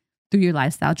preventable through your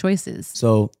lifestyle choices.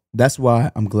 So that's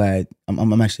why I'm glad,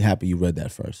 I'm actually happy you read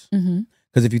that first.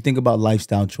 Because if you think about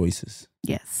lifestyle choices,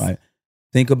 yes, right?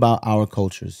 Think about our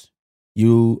cultures.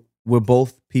 We're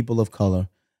both people of color,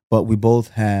 but we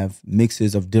both have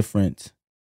mixes of different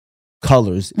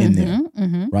colors in there,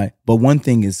 right? But one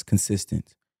thing is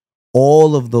consistent.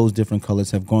 All of those different colors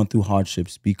have gone through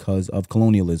hardships because of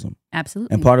colonialism.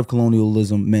 Absolutely. And part of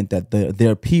colonialism meant that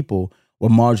their people were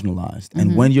marginalized.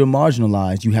 And when you're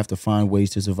marginalized, you have to find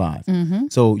ways to survive.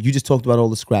 So you just talked about all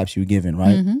the scraps you were given,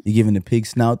 right? You're given the pig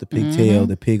snout, the pig tail,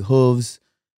 the pig hooves,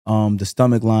 the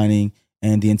stomach lining.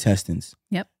 and the intestines.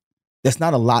 Yep. That's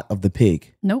not a lot of the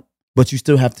pig. Nope. But you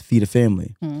still have to feed a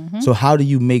family. Mm-hmm. So how do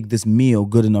you make this meal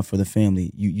good enough for the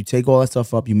family? You take all that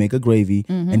stuff up, you make a gravy,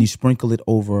 and you sprinkle it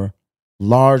over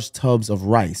large tubs of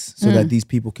rice so that these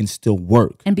people can still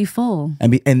work And be full.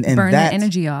 and Burn that that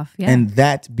energy off. Yeah. and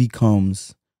that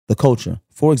becomes the culture.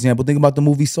 For example, think about the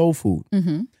movie Soul Food.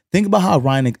 Mm-hmm. Think about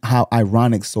how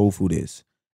ironic Soul Food is.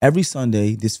 Every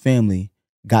Sunday, this family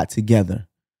got together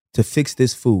to fix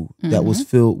this food that was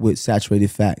filled with saturated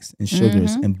fats and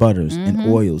sugars and butters and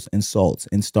oils and salts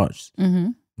and starch.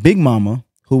 Big Mama,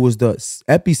 who was the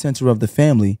epicenter of the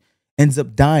family, ends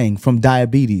up dying from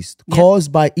diabetes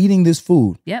caused by eating this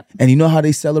food. Yep. And you know how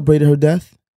they celebrated her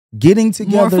death? Getting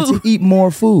together to eat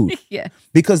more food. Yeah.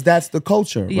 Because that's the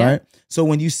culture, Yeah. right? So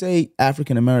when you say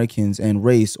African Americans and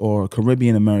race or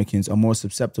Caribbean Americans are more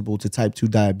susceptible to type 2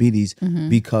 diabetes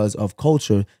because of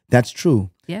culture, that's true.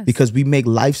 Yes. Because we make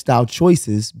lifestyle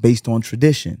choices based on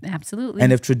tradition. Absolutely.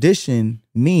 And if tradition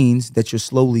means that you're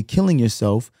slowly killing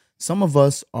yourself, some of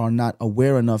us are not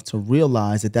aware enough to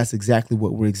realize that that's exactly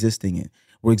what we're existing in.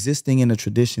 We're existing in a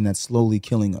tradition that's slowly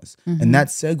killing us. And that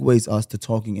segues us to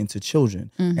talking into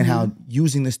children and how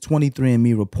using this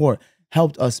 23andMe report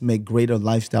helped us make greater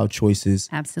lifestyle choices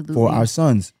Absolutely. for our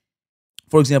sons.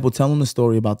 For example, tell them the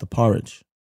story about the porridge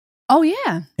Oh,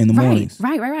 yeah. in the Right, mornings.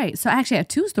 right. So I actually have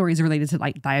 2 stories related to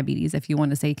like diabetes, if you want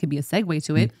to say it could be a segue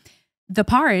to it. The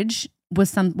porridge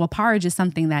porridge is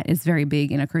something that is very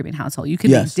big in a Caribbean household. You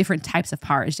can make different types of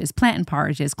porridge. There's plantain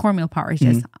porridge, there's cornmeal porridge,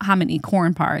 there's hominy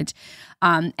corn porridge.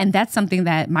 And that's something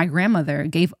that my grandmother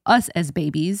gave us as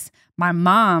babies. My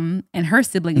mom and her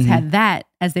siblings had that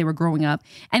as they were growing up.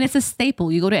 And it's a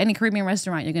staple. You go to any Caribbean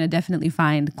restaurant, you're going to definitely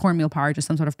find cornmeal porridge or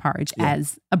some sort of porridge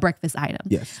as a breakfast item.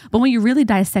 Yes. But when you really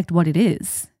dissect what it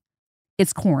is,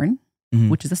 it's corn,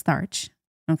 which is a starch.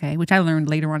 Okay, which I learned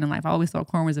later on in life. I always thought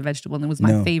corn was a vegetable and it was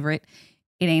my favorite.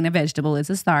 It ain't a vegetable, it's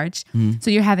a starch.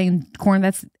 So you're having corn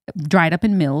that's dried up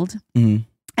and milled. And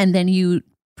then you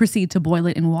proceed to boil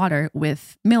it in water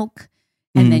with milk.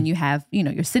 And then you have,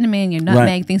 your cinnamon, your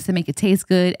nutmeg, things to make it taste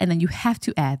good. And then you have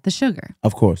to add the sugar.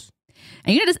 Of course.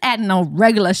 And you're not just adding no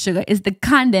regular sugar. It's the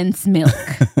condensed milk,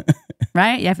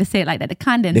 right? You have to say it like that. The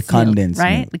condensed milk,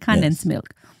 right? Milk. The condensed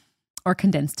milk or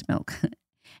condensed milk.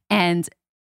 And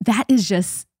that is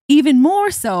just even more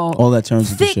so. All that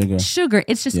turns into thick sugar.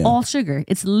 It's just all sugar.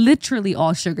 It's literally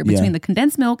all sugar between the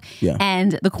condensed milk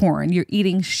and the corn. You're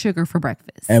eating sugar for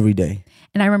breakfast. Every day.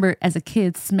 And I remember as a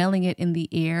kid smelling it in the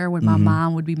air when my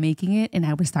mom would be making it, and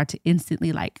I would start to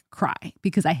instantly like cry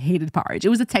because I hated porridge. It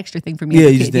was a texture thing for me as a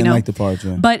kid. You just didn't like the porridge.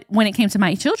 Yeah. But when it came to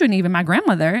my children, even my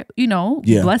grandmother,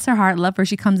 bless her heart, love her.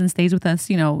 She comes and stays with us,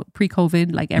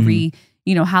 pre-COVID, like every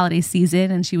holiday season.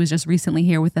 And she was just recently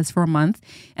here with us for a month.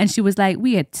 And she was like,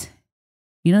 wait,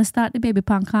 you don't start the baby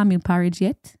pan cornmeal porridge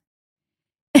yet?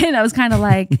 And I was kind of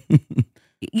like,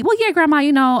 well, yeah, grandma,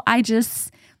 I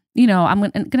just, I'm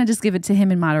going to just give it to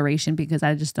him in moderation because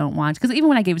I just don't want, because even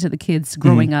when I gave it to the kids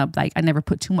growing up, like I never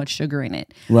put too much sugar in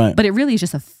it. Right. But it really is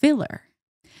just a filler.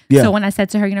 Yeah. So when I said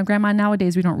to her, grandma,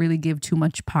 nowadays we don't really give too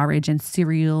much porridge and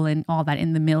cereal and all that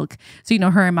in the milk. So,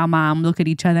 her and my mom look at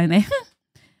each other and they,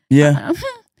 yeah.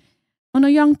 Oh no,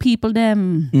 young people,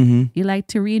 them, you like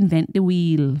to reinvent the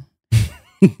wheel.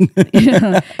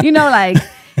 Like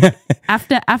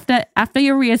after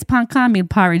you raise pan cornmeal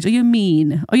porridge, or you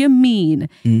mean.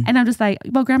 And I'm just like,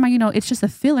 well, grandma, it's just a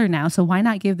filler now. So why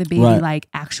not give the baby like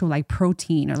actual like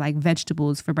protein or like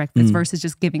vegetables for breakfast versus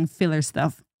just giving filler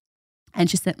stuff? And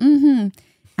she said, and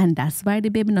that's why the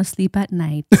baby no sleep at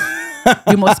night.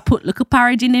 You must put little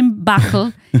porridge in him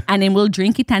buckle and then we'll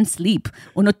drink it and sleep.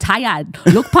 We're not tired.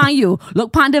 Look pan you.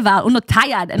 Look pan the val. We're not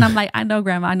tired. And I'm like, I know,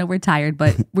 grandma, I know we're tired,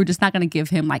 but we're just not going to give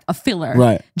him like a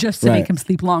filler just to make him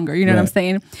sleep longer. You know what I'm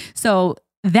saying? So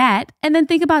that, and then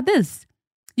think about this.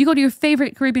 You go to your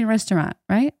favorite Caribbean restaurant,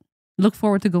 right? Look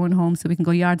forward to going home so we can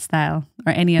go Yard Style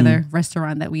or any other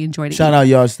restaurant that we enjoy to Shout eat. out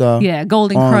Yard Style. Yeah,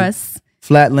 Golden Crust.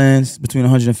 Flatlands between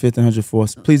 105th and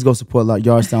 104th. Please go support like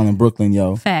Yard Style in Brooklyn,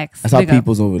 yo. Facts. That's how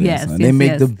people's over there. Yes, son. They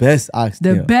make the best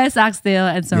oxtail. The best oxtail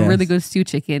and some really good stew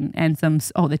chicken and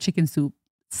the chicken soup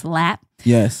slap.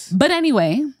 Yes. But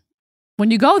anyway, when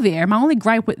you go there, my only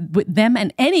gripe with them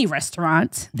and any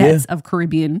restaurant that's of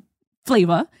Caribbean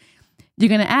flavor, you're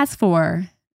going to ask for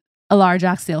a large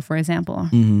oxtail, for example.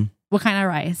 What kind of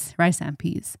rice? Rice and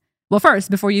peas. Well,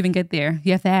 first, before you even get there,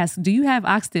 you have to ask, do you have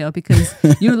oxtail? Because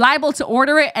you're liable to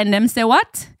order it and them say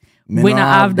what? We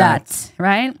not have that,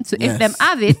 right? So if them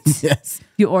have it,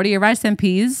 you order your rice and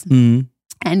peas and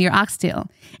your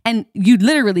oxtail. And you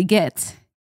literally get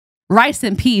rice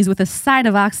and peas with a side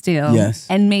of oxtail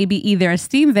and maybe either a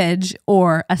steamed veg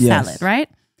or a salad, right?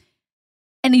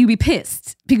 And then you'd be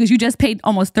pissed because you just paid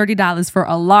almost $30 for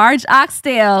a large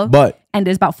oxtail. And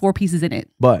there's about 4 pieces in it.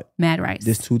 But mad rice.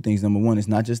 There's 2 things. Number one, it's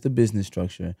not just the business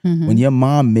structure. When your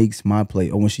mom makes my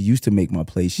plate, or when she used to make my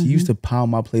plate, she used to pound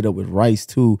my plate up with rice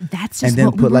too. That's just and then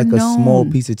what put we like were a small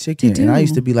known piece of chicken. to And I do.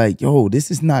 used to be like, yo,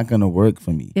 this is not gonna work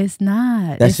for me. It's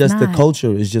not. That's It's just the not.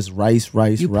 culture. It's just rice.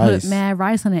 You put mad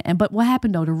rice on it. But what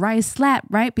happened though? The rice slapped,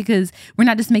 right? Because we're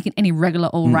not just making any regular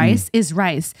old rice. It's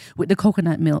rice with the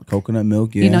coconut milk. Coconut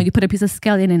milk, yeah. You know, you put a piece of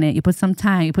scallion in it. You put some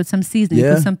thyme. You put some seasoning. You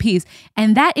Yeah. put some peas.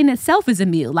 And that in itself is a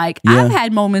meal. Like, Yeah. I've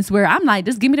had moments where I'm like,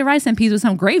 just give me the rice and peas with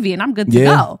some gravy and I'm good to Yeah.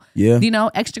 go. Yeah. You know,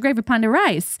 extra gravy upon the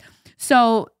rice.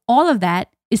 So all of that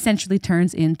essentially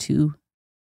turns into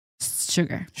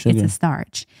sugar. It's a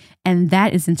starch. And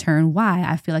that is in turn why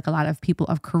I feel like a lot of people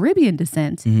of Caribbean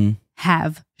descent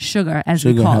have sugar, as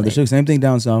we call have the it. sugar. Same thing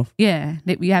down south. Yeah,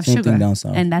 we have Same sugar. thing down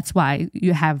south. And that's why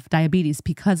you have diabetes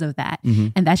because of that.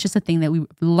 And that's just a thing that we've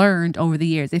learned over the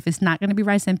years. If it's not going to be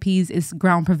rice and peas, it's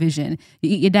ground provision.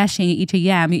 You eat your dashin, you eat your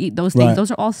yam, you eat those things. Right. Those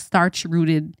are all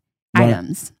starch-rooted Right.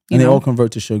 items. And they know? all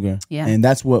convert to sugar. Yeah. And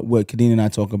that's what Kadeen and I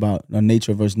talk about,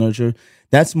 nature versus nurture.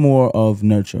 That's more of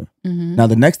nurture. Now,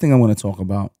 the next thing I want to talk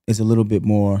about is a little bit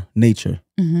more nature.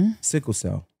 Sickle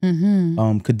cell.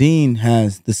 Kadeen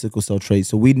has the sickle cell trait.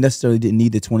 So we necessarily didn't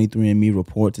need the 23andMe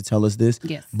report to tell us this.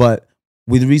 Yes. But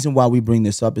the reason why we bring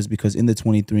this up is because in the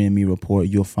 23andMe report,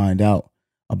 you'll find out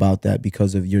about that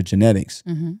because of your genetics.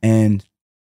 And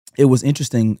it was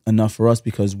interesting enough for us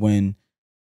because when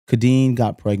Kadeen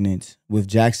got pregnant with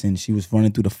Jackson, she was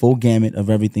running through the full gamut of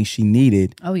everything she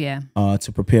needed Oh, yeah.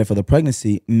 to prepare for the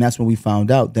pregnancy. And that's when we found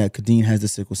out that Kadeen has the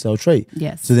sickle cell trait.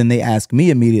 Yes. So then they asked me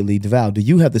immediately, Deval, do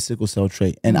you have the sickle cell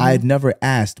trait? And I had never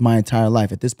asked my entire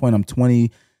life. At this point, I'm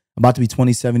about to be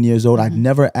 27 years old. I'd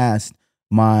never asked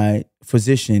my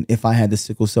physician if I had the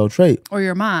sickle cell trait. Or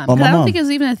your mom. Or 'Cause my I don't mom. think it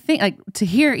was even a thing, like to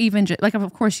hear even, like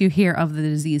of course you hear of the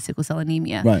disease, sickle cell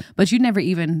anemia. Right. But I never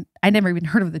even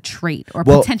heard of the trait or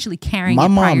Well, potentially carrying My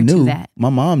it prior mom to knew. that. My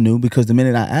mom knew because the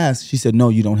minute I asked, she said, no,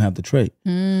 you don't have the trait.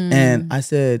 And I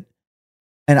said,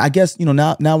 and I guess,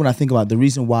 now when I think about it, the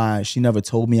reason why she never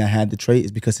told me I had the trait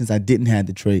is because since I didn't have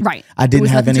the trait, Right. I It didn't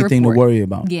was have nothing to anything to report. worry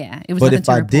about. Yeah. It was But nothing if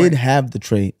to I report. did have the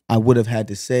trait, I would have had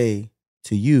to say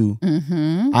to you,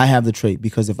 I have the trait.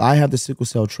 Because if I have the sickle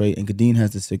cell trait and Kadeen has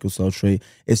the sickle cell trait,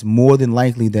 it's more than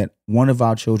likely that one of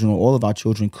our children or all of our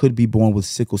children could be born with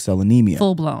sickle cell anemia.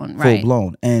 Full blown, right? Full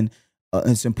blown. And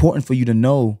it's important for you to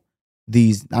know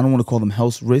these, I don't want to call them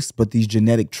health risks, but these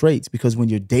genetic traits, because when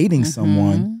you're dating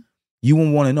someone, you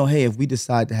will want to know, hey, if we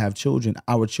decide to have children,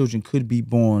 our children could be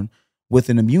born with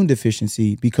an immune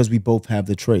deficiency because we both have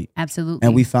the trait. Absolutely.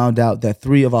 And we found out that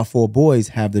 3 of our 4 boys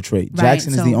have the trait. Right,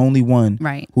 Jackson is so- the only one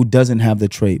Right. who doesn't have the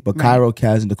trait, but Right. Cairo,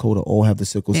 Kaz, and Dakota all have the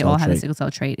sickle They cell all have trait. the sickle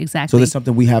cell trait. Exactly. So that's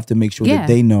something we have to make sure Yeah. that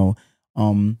they know.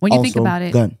 When you think Also, about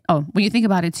it, go ahead. when you think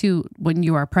about it too, when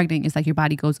you are pregnant, it's like your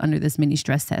body goes under this mini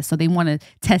stress test. So they want to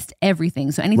test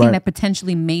everything. So anything Right. that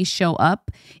potentially may show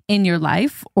up in your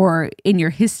life or in your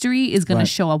history is going Right. to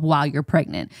show up while you're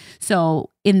pregnant.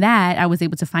 So in that, I was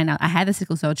able to find out I had the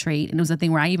sickle cell trait. And it was a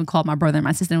thing where I even called my brother and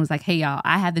my sister and was like, hey, y'all,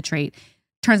 I had the trait.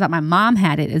 Turns out my mom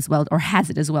had it as well, or has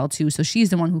it as well too. So she's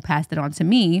the one who passed it on to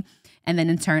me. And then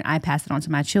in turn, I passed it on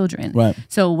to my children. Right.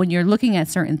 So when you're looking at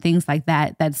certain things like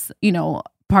that, that's,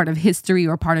 part of history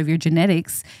or part of your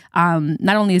genetics,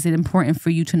 not only is it important for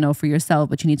you to know for yourself,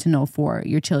 but you need to know for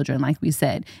your children, like we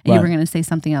said. And you Right. were going to say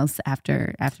something else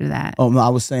after that. Oh, no, I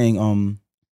was saying,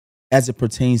 as it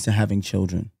pertains to having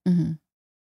children,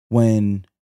 when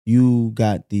you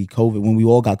got the COVID, when we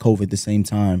all got COVID at the same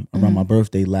time around my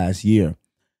birthday last year,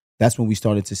 that's when we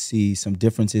started to see some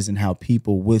differences in how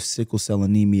people with sickle cell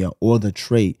anemia or the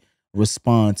trait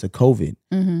respond to COVID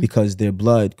because their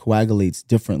blood coagulates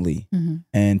differently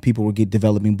and people will get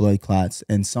developing blood clots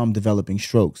and some developing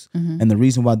strokes. And the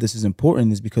reason why this is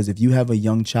important is because if you have a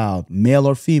young child, male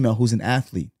or female, who's an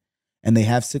athlete and they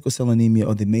have sickle cell anemia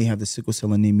or they may have the sickle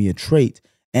cell anemia trait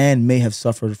and may have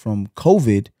suffered from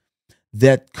COVID,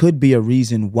 that could be a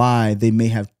reason why they may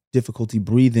have difficulty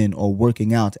breathing or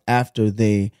working out after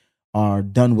they are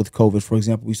done with COVID. For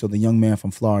example, we saw the young man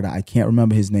from Florida, I can't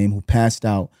remember his name, who passed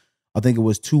out. I think it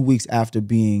was 2 weeks after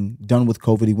being done with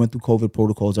COVID. He went through COVID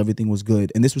protocols. Everything was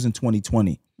good. And this was in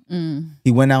 2020.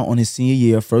 He went out on his senior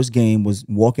year, first game, was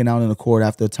walking out in the court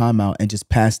after a timeout and just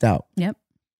passed out. Yep.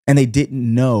 And they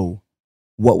didn't know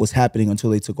what was happening until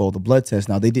they took all the blood tests.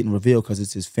 Now, they didn't reveal because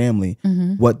it's his family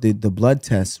what did the blood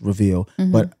tests reveal.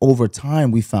 But over time,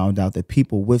 we found out that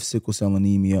people with sickle cell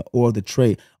anemia or the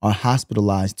trait are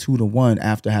hospitalized 2 to 1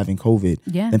 after having COVID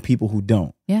Yeah. than people who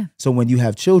don't. Yeah. So when you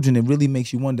have children, it really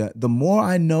makes you wonder, the more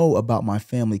I know about my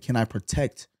family, can I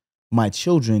protect my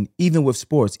children, even with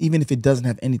sports, even if it doesn't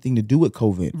have anything to do with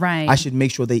COVID. Right. I should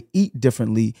make sure they eat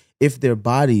differently if their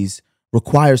bodies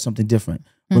require something different.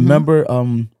 Remember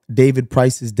David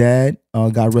Price's dad,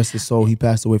 God rest his soul, he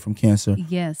passed away from cancer.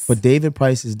 Yes. But David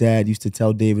Price's dad used to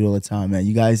tell David all the time, man,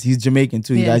 you guys, he's Jamaican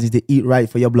too. You guys need to eat right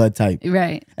for your blood type.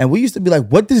 Right. And we used to be like,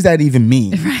 what does that even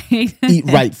mean? Right. Eat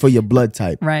right for your blood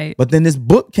type. Right. But then this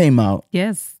book came out.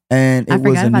 Yes. And I it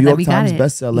was forgot a about New that. York We got Times it.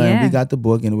 bestseller, and Yeah. we got the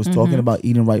book, and it was talking about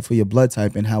eating right for your blood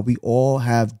type and how we all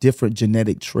have different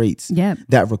genetic traits Yep.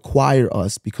 that require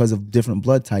us, because of different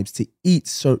blood types, to eat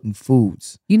certain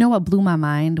foods. You know what blew my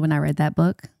mind when I read that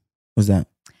book? What's that?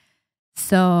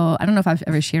 So I don't know if I've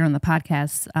ever shared on the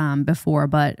podcast before,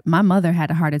 but my mother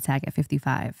had a heart attack at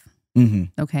 55.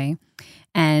 Mm-hmm. Okay.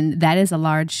 And that is a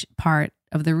large part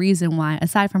of the reason why,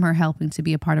 aside from her helping to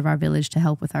be a part of our village to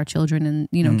help with our children and,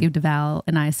 you know, give DeVal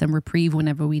and I some reprieve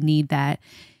whenever we need that.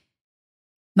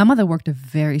 My mother worked a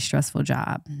very stressful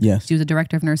job. Yes. She was a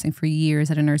director of nursing for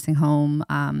years at a nursing home.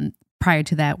 Prior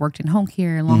to that, worked in home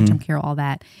care, long-term care, all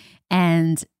that.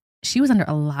 And she was under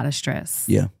a lot of stress.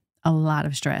 Yeah. A lot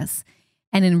of stress.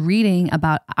 And in reading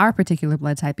about our particular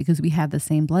blood type, because we have the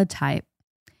same blood type,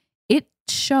 it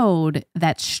showed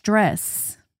that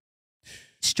stress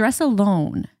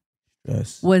alone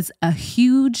Yes. was a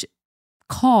huge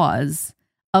cause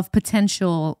of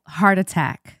potential heart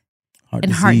attack Heart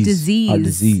and disease. heart disease. Heart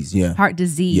disease, yeah. Heart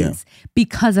disease Yeah.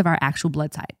 because of our actual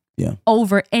blood type. Yeah.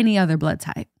 Over any other blood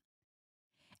type.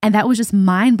 And that was just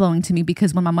mind blowing to me,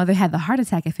 because when my mother had the heart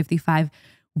attack at 55,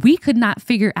 we could not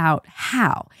figure out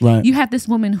how. Right. You have this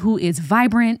woman who is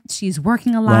vibrant. She's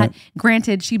working a lot. Right.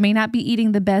 Granted, she may not be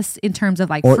eating the best in terms of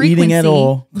like Or frequency. eating at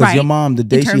all. Because your Right. mom, the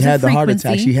day In she terms had of the heart attack,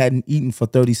 frequency. she hadn't eaten for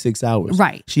 36 hours.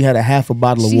 Right. She had a half a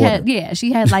bottle of water.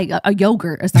 She had like a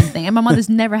yogurt or something. And my mother's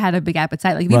never had a big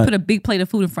appetite. Like if you Right. put a big plate of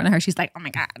food in front of her, she's like, oh my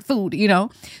God, food, you know?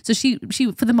 So she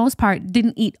for the most part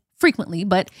didn't eat frequently,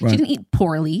 but Right. she didn't eat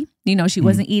poorly. You know, she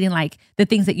wasn't eating like the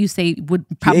things that you say would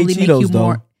She probably ate make Cheetos, you though.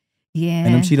 more. Yeah.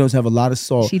 And them Cheetos have a lot of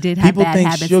salt. She did have People bad think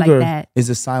habits sugar like that. is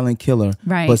a silent killer.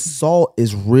 Right. But salt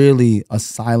is really a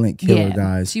silent killer, Yeah.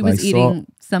 guys. She was Like, eating salt-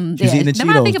 some. She was eating the Now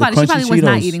when I Cheetos, think about the it, she probably crunchy was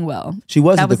not Cheetos. eating well. She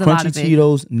wasn't. That was The a lot crunchy of it.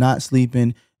 Cheetos, not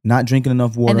sleeping, not drinking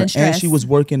enough water, then and stress. she was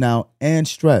working out and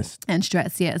stressed. And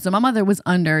stress, yeah. So my mother was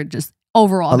under just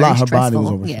overall A very lot. Her body stressful.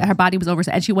 was overstressed. Yeah, her body was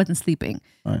overstressed, and she wasn't sleeping.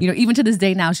 Right. You know, even to this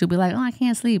day now, she'll be like, "Oh, I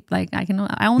can't sleep. Like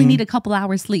I only need a couple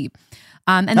hours sleep."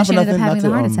 And then Not she for ended up nothing, having not the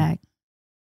to, heart attack.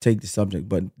 Take the subject,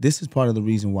 but this is part of the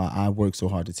reason why I work so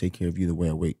hard to take care of you the way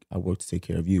I work to take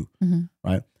care of you, Mhm.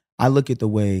 right? I look at the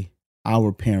way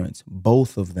our parents,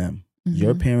 both of them,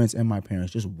 your Mhm. parents and my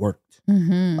parents, just worked.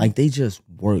 Mhm. Like they just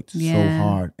worked so Yeah.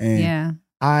 hard. And Yeah,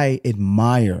 I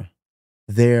admire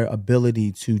their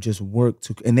ability to just work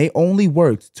and they only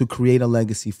worked to create a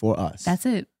legacy for us. that's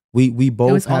it. We It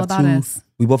both was all have about us.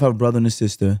 we both have a brother and a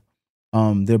sister.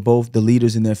 They're both the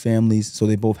leaders in their families, so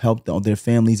they both help their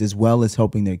families as well as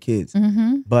helping their kids.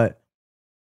 Mm-hmm. But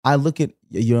I look at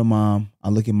your mom, I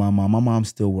look at my mom. My mom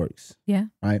still works. Yeah.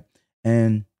 Right.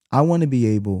 And I want to be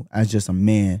able, as just a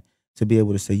man, to be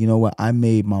able to say, you know what, I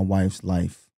made my wife's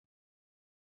life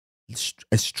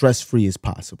as stress-free as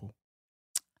possible.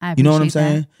 You know what I'm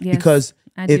saying? Yes, Because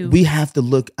I do. we have to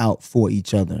look out for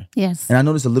each other. Yes. And I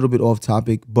know this is a little bit off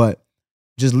topic, but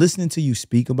just listening to you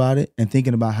speak about it and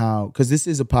thinking about how, because this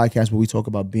is a podcast where we talk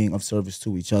about being of service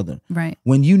to each other. Right.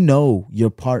 When you know your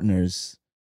partner's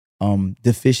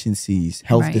deficiencies,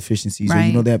 health Right. deficiencies, or Right.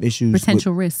 you know they have issues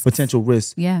Potential with risks. potential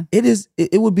risks, Yeah.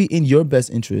 it would be in your best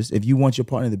interest, if you want your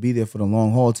partner to be there for the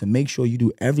long haul, to make sure you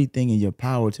do everything in your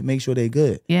power to make sure they're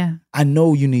good. Yeah. I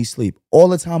know you need sleep. All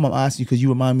the time I'm asking you because you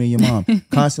remind me of your mom.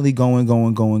 Constantly going.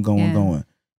 Yeah.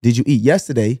 Did you eat?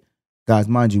 Yesterday, guys,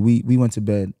 mind you, we went to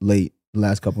bed late the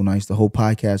last couple nights. The whole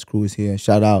podcast crew is here.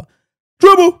 Shout out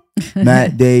Dribble,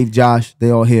 Matt, Dave, Josh, they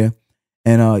all here.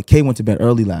 And Kay went to bed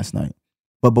early last night.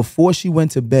 But before she went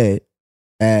to bed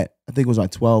at, I think it was like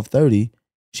 12:30,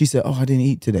 she said, "Oh, I didn't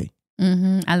eat today."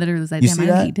 Mm-hmm. I literally was like, You damn, see I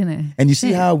that? didn't eat dinner. And you see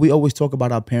Shit. how we always talk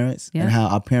about our parents Yeah. and how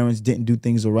our parents didn't do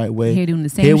things the right way. Here doing the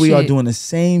same Here we are shit. doing the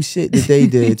same shit that they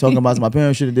did, talking about my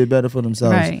parents should have did better for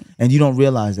themselves. Right. And you don't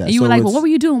realize that. And you So were like, well, it's- what were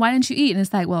you doing? Why didn't you eat? And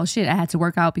it's like, well, shit, I had to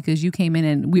work out because you came in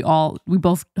and we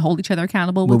both hold each other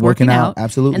accountable with We're working out.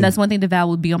 Absolutely. And that's one thing DeVal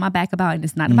would be on my back about. And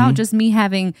it's not about just me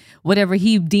having whatever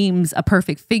he deems a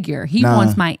perfect figure. He Nah.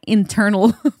 wants my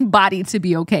internal body to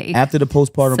be okay. After the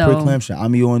postpartum So- preeclampsia,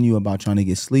 I'm on you about trying to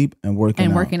get sleep and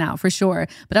working out. For sure.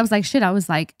 But I was like, shit, I was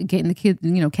like getting the kid,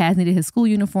 Kaz needed his school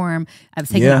uniform. I was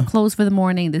taking Yeah. out clothes for the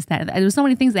morning, this, that. There was so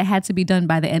many things that had to be done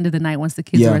by the end of the night once the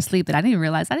kids Yeah. were asleep that I didn't even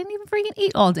realize I didn't even freaking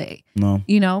eat all day.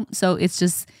 No. So it's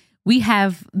just, we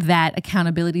have that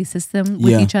accountability system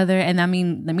with each other. And I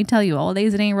mean, let me tell you, all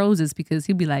days it ain't roses, because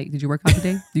he'd be like, did you work out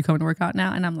today? Do you come to work out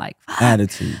now? And I'm like,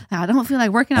 attitude. I don't feel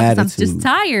like working out because I'm just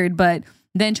tired. But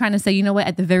then trying to say, you know what,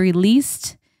 at the very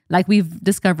least, like we've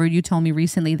discovered, you told me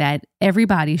recently that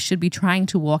everybody should be trying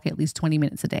to walk at least 20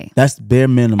 minutes a day. That's bare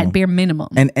minimum. At bare minimum.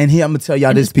 And here, I'm going to tell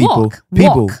y'all this, people.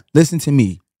 Walk. Listen to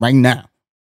me right now.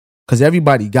 Because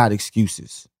everybody got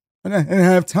excuses. I didn't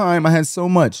have time. I had so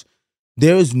much.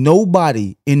 There is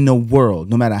nobody in the world,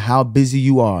 no matter how busy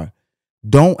you are,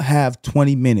 don't have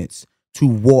 20 minutes to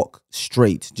walk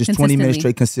straight. Just 20 minutes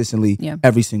straight consistently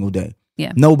every single day.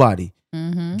 Yeah. Nobody.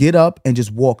 Get up and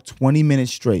just walk 20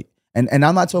 minutes straight. And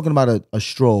I'm not talking about a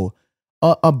stroll,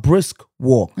 a brisk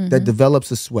walk that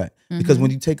develops a sweat. Because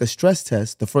when you take a stress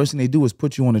test, the first thing they do is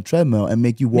put you on a treadmill and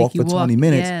make you walk for 20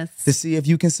 minutes to see if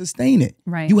you can sustain it.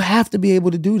 Right. You have to be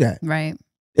able to do that. Right.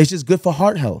 It's just good for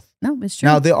heart health. No, it's true.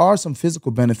 Now, there are some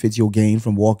physical benefits you'll gain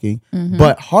from walking,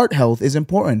 but heart health is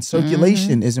important.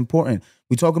 Circulation is important.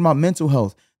 We're talking about mental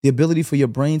health, the ability for your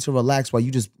brain to relax while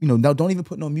you just, don't even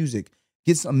put no music.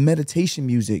 Get some meditation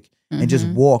music and just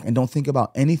walk and don't think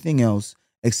about anything else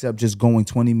except just going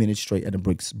 20 minutes straight at a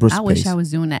brisk pace. I wish I was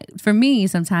doing that. For me,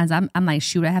 sometimes I'm like,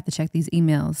 shoot, I have to check these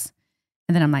emails.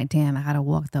 And then I'm like, damn, I got to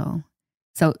walk though.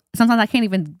 So sometimes I can't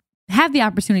even have the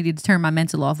opportunity to turn my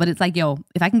mental off. But it's like, yo,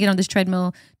 if I can get on this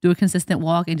treadmill, do a consistent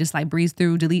walk and just like breeze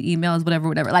through, delete emails,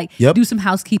 whatever. Like do some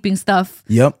housekeeping stuff.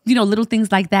 Little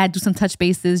things like that. Do some touch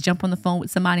bases, jump on the phone with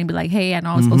somebody and be like, hey, I know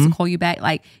I was supposed to call you back.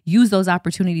 Like use those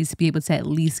opportunities to be able to at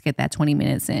least get that 20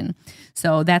 minutes in.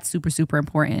 So that's super, super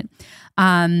important.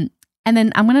 And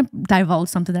then I'm going to divulge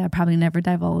something that I probably never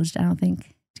divulged, I don't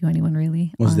think, to anyone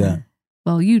really. What's that?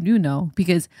 Well, you do know,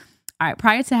 because all right,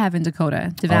 prior to having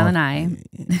Dakota, Deval and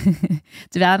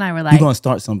I were like, you're gonna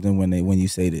start something when you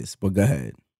say this, but go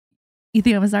ahead. You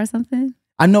think I'm gonna start something?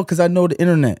 I know, because I know the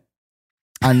internet.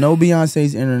 I know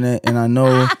Beyonce's internet, and I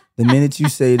know the minute you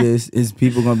say this, is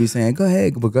people gonna be saying, "Go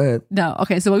ahead," but go ahead. No,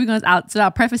 okay. So I'll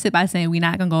preface it by saying we're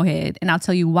not gonna go ahead, and I'll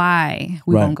tell you why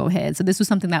we won't go ahead. So this was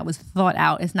something that was thought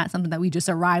out. It's not something that we just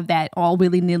arrived at all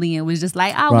willy nilly and was just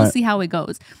like, we'll see how it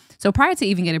goes. So prior to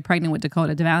even getting pregnant with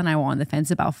Dakota, Deval and I were on the fence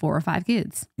about 4 or 5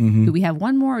 kids. Do we have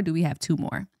 1 more or do we have 2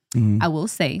 more? I will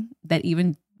say that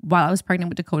even while I was pregnant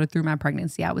with Dakota through my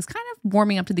pregnancy, I was kind of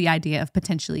warming up to the idea of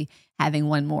potentially having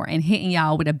 1 more and hitting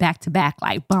y'all with a back-to-back,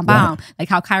 like bam, bam, like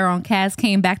how Cairo and Kaz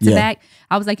came back-to-back.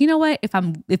 I was like, you know what?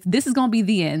 If this is going to be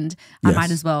the end, I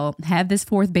might as well have this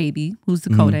 4th baby, who's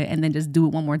Dakota, and then just do it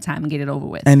 1 more time and get it over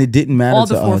with. And it didn't matter all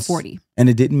to the us. 440. And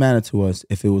it didn't matter to us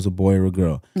if it was a boy or a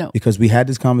girl. No. Because we had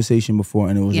this conversation before,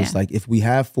 and it was just like, if we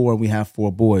have 4 and we have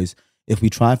 4 boys, if we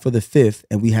try for the 5th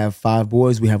and we have 5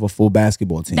 boys, we have a full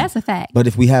basketball team. That's a fact. But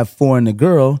if we have 4 and a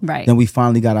girl, then we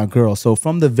finally got our girl. So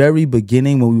from the very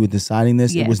beginning when we were deciding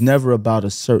this, it was never about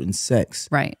a certain sex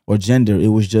or gender. It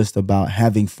was just about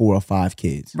having 4 or 5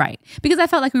 kids. Right. Because I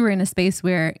felt like we were in a space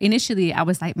where initially I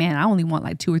was like, man, I only want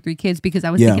like 2 or 3 kids, because I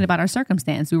was thinking about our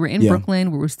circumstance. We were in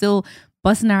Brooklyn. We were still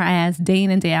busting our ass day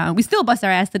in and day out. And we still bust our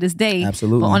ass to this day.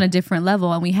 Absolutely. But on a different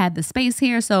level. And we had the space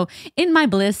here. So in my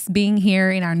bliss, being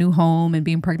here in our new home and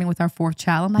being pregnant with our 4th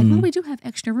child, I'm like, well, we do have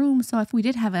extra room. So if we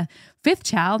did have a 5th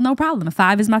child, no problem.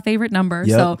 5 is my favorite number.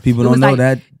 Yep. So people don't know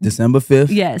that. December 5th.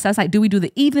 Yes. I was like, do we do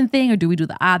the even thing or do we do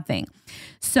the odd thing?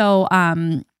 So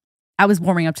I was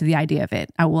warming up to the idea of it.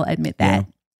 I will admit that. Yeah.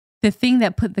 The thing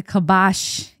that put the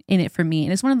kibosh in it for me,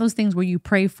 and it's one of those things where you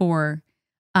pray for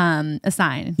a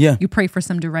sign. Yeah. You pray for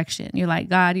some direction. You're like,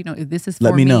 God, if this is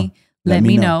for me, let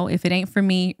me know. If it ain't for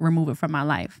me, remove it from my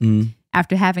life.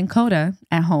 After having Coda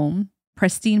at home,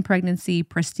 pristine pregnancy,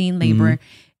 pristine labor,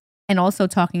 and also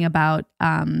talking about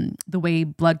the way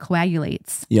blood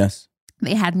coagulates. Yes.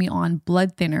 They had me on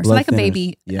blood thinner. So like a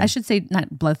baby, I should say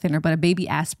not blood thinner, but a baby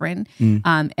aspirin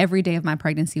every day of my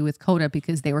pregnancy with Coda,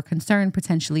 because they were concerned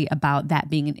potentially about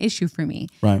that being an issue for me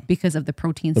because of the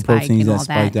protein spike and all that.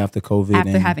 Spiked after COVID.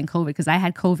 After having COVID, because I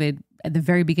had COVID at the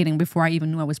very beginning before I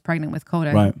even knew I was pregnant with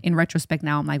Coda. Right. In retrospect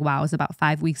now, I'm like, wow, I was about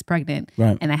 5 weeks pregnant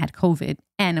and I had COVID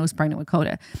and I was pregnant with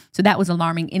Coda. So that was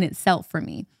alarming in itself for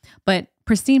me. But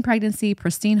pristine pregnancy,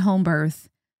 pristine home birth,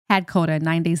 had Coda,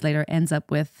 9 days later ends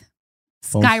up with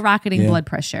skyrocketing blood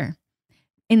pressure,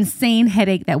 insane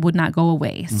headache that would not go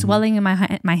away, swelling in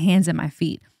my hands and my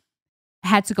feet.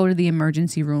 Had to go to the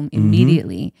emergency room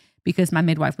immediately because my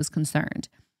midwife was concerned.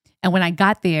 And when I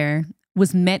got there,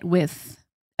 was met with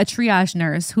a triage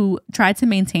nurse who tried to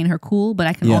maintain her cool, but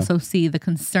I can also see the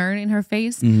concern in her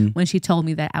face when she told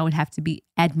me that I would have to be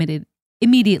admitted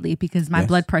immediately because my Yes.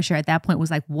 blood pressure at that point was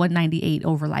like 198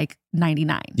 over like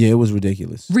 99. Yeah, it was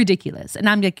ridiculous. Ridiculous. And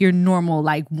I'm like your normal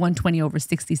like 120 over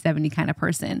 60, 70 kind of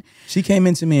person. She came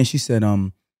into me and she said,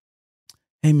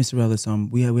 hey, Mr. Ellis,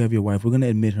 we have your wife. We're going to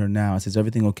admit her now. I said, is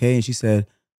everything okay? And she said,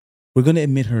 we're going to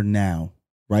admit her now.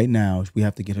 Right now. We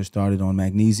have to get her started on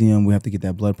magnesium. We have to get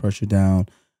that blood pressure down.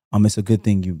 It's a good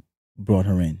thing you brought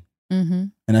her in. Mm-hmm.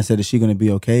 And I said, is she going to be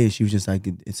okay? And she was just like,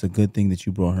 it's a good thing that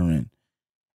you brought her in.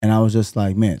 And I was just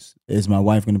like, man, is my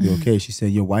wife going to be okay? She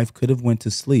said, your wife could have went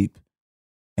to sleep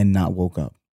and not woke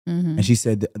up. Mm-hmm. And she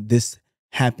said, this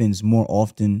happens more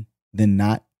often than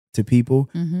not to people.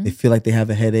 Mm-hmm. They feel like they have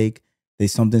a headache.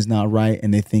 Something's not right.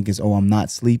 And they think I'm not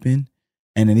sleeping.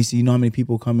 And then he said, you know how many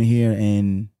people come in here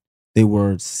and they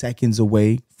were seconds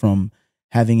away from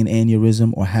having an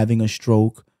aneurysm or having a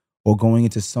stroke or going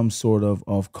into some sort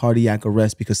of cardiac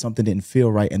arrest because something didn't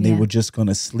feel right and they were just going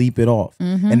to sleep it off.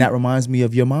 Mm-hmm. And that reminds me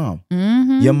of your mom.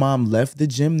 Mm-hmm. Your mom left the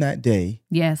gym that day,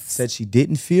 Yes. said she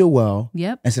didn't feel well,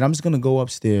 Yep. and said, I'm just going to go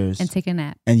upstairs. And take a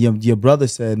nap. And your brother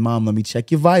said, Mom, let me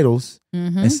check your vitals,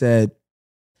 Mm-hmm. and said,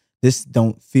 this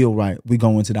don't feel right. We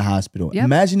go into the hospital. Yep.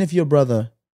 Imagine if your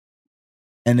brother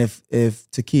and if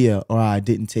Takia or I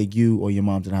didn't take you or your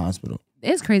mom to the hospital.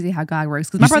 It's crazy how God works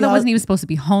because my see brother how- wasn't even supposed to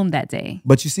be home that day.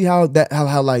 But you see how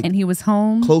like And he was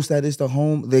home. close that is to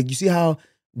home. Like you see how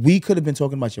we could have been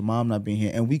talking about your mom not being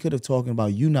here, and we could have talking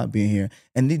about you not being here.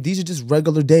 And these are just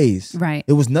regular days. Right.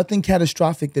 It was nothing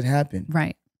catastrophic that happened.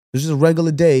 Right. It was just a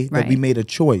regular day that we Right. made a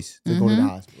choice to go to the Mhm.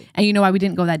 hospital. And you know why we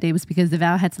didn't go that day was because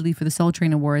DeVal had to leave for the Soul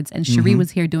Train Awards and Cherie Mhm.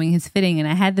 was here doing his fitting and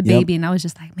I had the Yep. baby and I was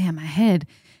just like, man, my head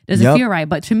doesn't Yep. feel right.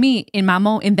 But to me, in that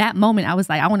moment, I was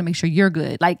like, I want to make sure you're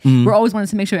good. Like Mhm. we're always wanting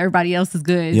to make sure everybody else is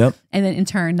good. Yep. And then in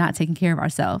turn, not taking care of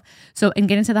ourselves. So in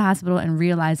getting to the hospital and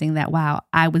realizing that, wow,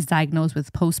 I was diagnosed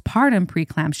with postpartum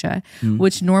preeclampsia, Mhm.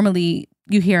 which normally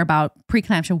you hear about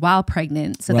preeclampsia while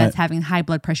pregnant. So Right. that's having high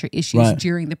blood pressure issues Right.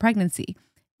 during the pregnancy.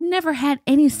 Never had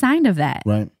any sign of that.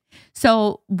 Right.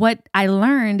 So what I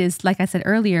learned is, like I said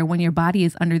earlier, when your body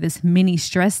is under this mini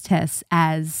stress test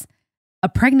as a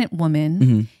pregnant woman,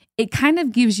 Mhm. it kind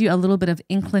of gives you a little bit of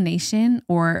inclination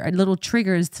or little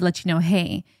triggers to let you know,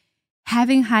 hey,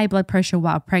 having high blood pressure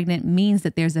while pregnant means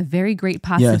that there's a very great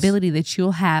possibility that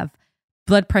you'll have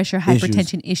blood pressure,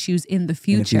 hypertension issues in the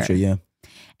future. In the future, yeah.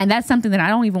 And that's something that I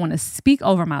don't even want to speak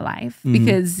over my life Mhm.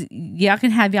 because y'all can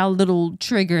have y'all little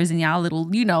triggers and y'all little,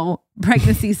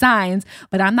 pregnancy signs,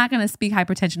 but I'm not going to speak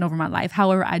hypertension over my life.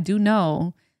 However, I do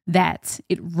know that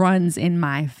it runs in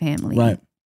my family. Right.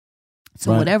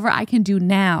 So Right. whatever I can do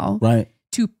now Right.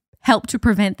 to help to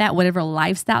prevent that, whatever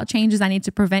lifestyle changes I need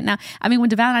to prevent now. I mean, when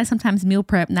DeVal and I sometimes meal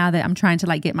prep now that I'm trying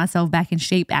to get myself back in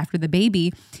shape after the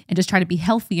baby and just try to be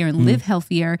healthier and live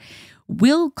healthier,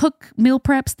 we'll cook meal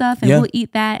prep stuff and Yeah. we'll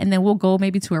eat that and then we'll go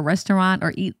maybe to a restaurant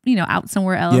or eat, out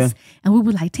somewhere else. Yeah. And we'll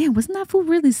be like, damn, wasn't that food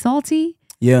really salty?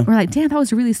 Yeah. We're like, damn, that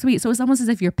was really sweet. So it's almost as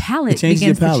if your palate It changes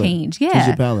begins your palate. to change. Changes Yeah.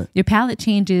 your palate. Your palate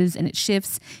changes and it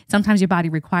shifts. Sometimes your body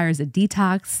requires a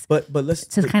detox. But let's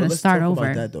To kind of let's start talk over.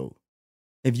 about that though.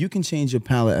 If you can change your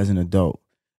palate as an adult,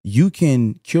 you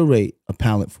can curate a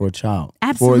palate for a child.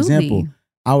 Absolutely. For example,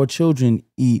 our children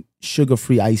eat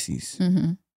sugar-free ices.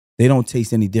 Mm-hmm. They don't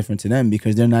taste any different to them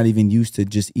because they're not even used to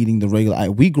just eating the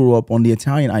regular. We grew up on the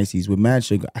Italian ices with mad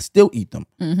sugar. I still eat them.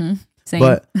 Mm-hmm. Same.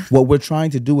 But what we're trying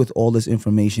to do with all this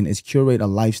information is curate a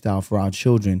lifestyle for our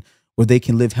children where they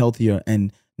can live healthier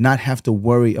and not have to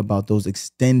worry about those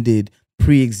extended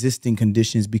pre-existing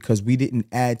conditions because we didn't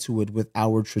add to it with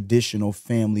our traditional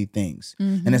family things.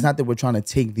 Mm-hmm. And it's not that we're trying to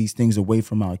take these things away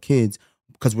from our kids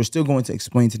because we're still going to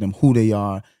explain to them who they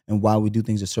are and why we do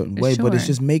things a certain way, but it's Sure.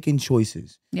 just making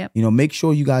choices. Yep. Make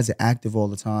sure you guys are active all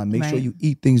the time. Make sure Right. you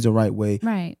eat things the right way.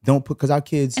 Right. Don't put, because our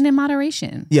kids, And in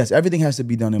moderation. yes, everything has to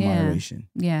be done in Yeah. moderation.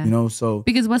 Yeah. So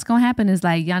Because what's gonna happen is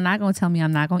y'all not gonna tell me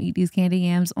I'm not gonna eat these candy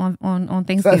yams on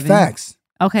Thanksgiving. facts.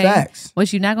 Okay. Facts.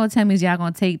 What you're not gonna tell me is y'all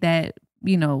gonna take that,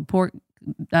 pork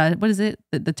what is it?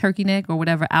 The turkey neck or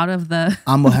whatever out of the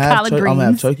I'm gonna have collard I'm gonna have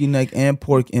greens. turkey neck and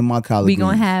pork in my collard We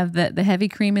greens. gonna have the heavy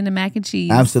cream and the mac and cheese.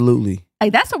 Absolutely.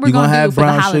 That's what we're You gonna gonna do have for the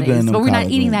brown sugar in holidays. them But we're not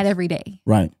collard eating that greens. every day.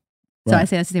 Right. So I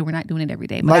Right. say we're not doing it every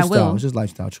day. But Lifestyle. I will. It's just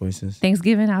lifestyle choices.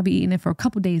 Thanksgiving, I'll be eating it for a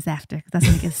couple days after because that's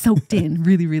gonna get soaked in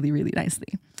really, really, really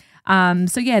nicely.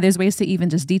 So yeah, there's ways to even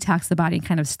just detox the body and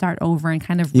kind of start over and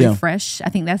kind of Yeah. refresh. I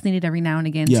think that's needed every now and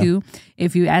again Yeah. too.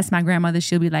 If you ask my grandmother,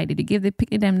 she'll be like, "Did you give the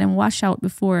picnic them wash out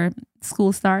before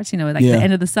school starts?" Yeah. The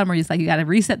end of the summer, it's like you got to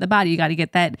reset the body. You got to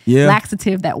get that Yeah.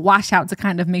 laxative, that wash out to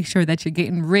kind of make sure that you're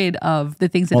getting rid of the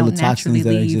things that All don't the naturally toxins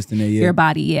that leave exist in there. Yeah. your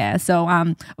body. Yeah. So,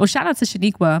 shout out to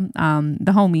Shaniqua,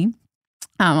 the homie.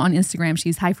 On Instagram,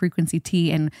 she's High Frequency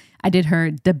Tea, and I did her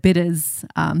Dabitas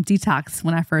detox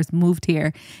when I first moved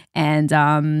here,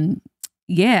 and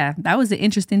yeah, that was an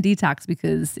interesting detox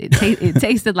because it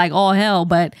tasted like all hell,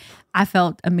 but I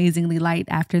felt amazingly light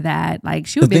after that. Like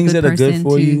she would The be a things good that are good person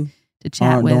for you to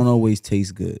chat with. don't always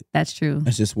taste good. That's true.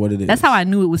 That's just what it is. That's how I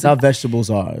knew it was. That's how vegetables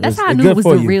are. That's how I knew it was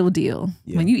the real deal.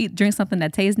 Yeah. When you drink something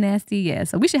that tastes nasty, yeah.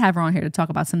 So we should have her on here to talk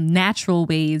about some natural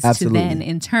ways to then,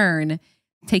 in turn,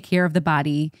 take care of the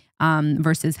body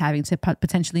versus having to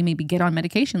potentially maybe get on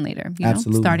medication later. You know,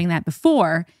 starting that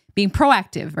before, being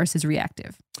proactive versus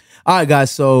reactive. All right, guys.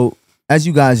 So as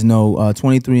you guys know,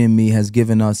 23andMe has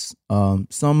given us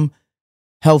some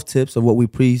health tips of what we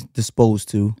predisposed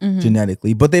to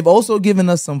genetically, but they've also given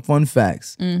us some fun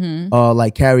facts,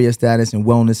 like carrier status and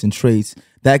wellness and traits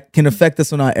that can affect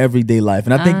us on our everyday life.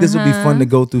 And I think this will be fun to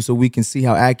go through so we can see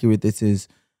how accurate this is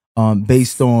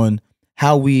based on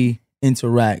how we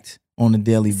interact on a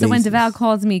daily basis. So when DeVal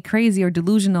calls me crazy or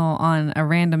delusional on a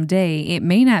random day, it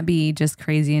may not be just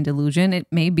crazy and delusion. It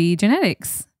may be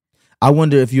genetics. I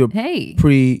wonder if you're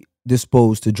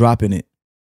predisposed to dropping it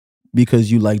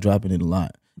because you like dropping it a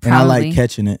lot. Probably. And I like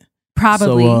catching it.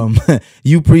 Probably. So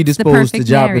you predisposed to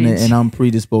dropping it and I'm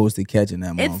predisposed to catching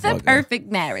that motherfucker. It's the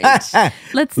perfect marriage.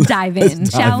 Let's dive in,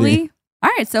 shall we?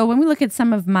 All right. So when we look at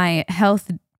some of my health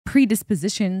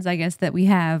predispositions, I guess, that we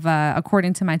have,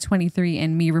 according to my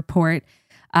 23andMe report,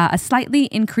 a slightly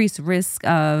increased risk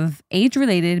of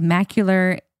age-related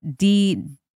macular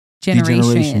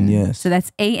degeneration. Yes. So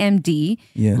that's AMD,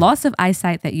 loss of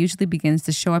eyesight that usually begins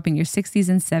to show up in your 60s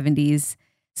and 70s.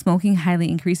 Smoking highly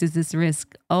increases this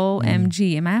risk.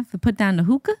 OMG. Am I have to put down the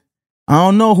hookah? I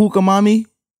don't know, hookah mommy.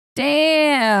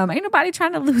 Damn, ain't nobody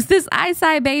trying to lose this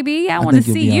eyesight, baby. I want to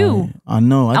see you. Right. I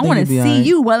know. I want to see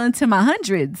you well into my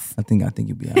hundreds. I think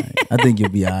you'll be all right. I think you'll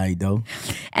be all right, though.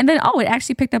 And then, it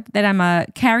actually picked up that I'm a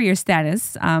carrier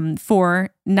status for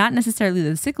not necessarily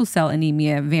the sickle cell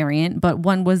anemia variant, but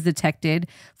one was detected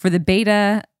for the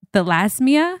beta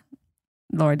thalassemia.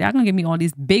 Lord, y'all gonna give me all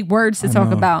these big words to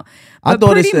talk about. But I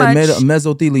thought it said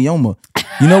mesothelioma.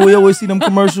 You know, we always see them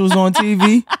commercials on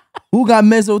TV. Who got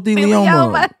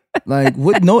mesothelioma? Like,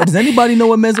 what? No, does anybody know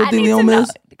what mesothelioma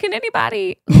is? Can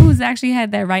anybody who's actually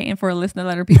had that write in for a listener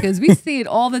letter? Because we see it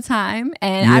all the time,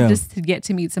 and I've just yet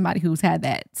to meet somebody who's had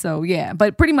that. So yeah,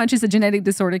 but pretty much it's a genetic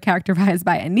disorder characterized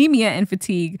by anemia and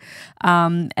fatigue,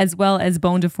 as well as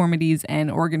bone deformities and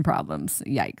organ problems.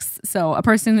 Yikes! So a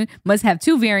person must have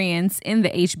two variants in the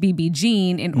HBB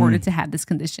gene in order to have this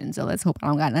condition. So let's hope I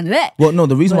don't got none of that. Well, no,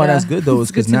 the reason why that's good though is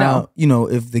because now you know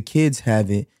if the kids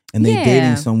have it and they're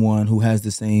dating someone who has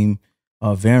the same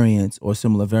variants or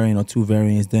similar variant or two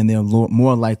variants, then they're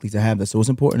more likely to have that. So it's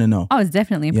important to know. Oh, it's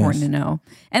definitely important to know.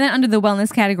 And then under the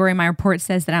wellness category, my report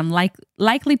says that I'm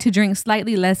likely to drink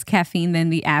slightly less caffeine than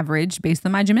the average based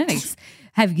on my genetics.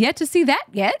 Have yet to see that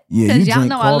yet. Yeah, you y'all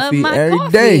know I love my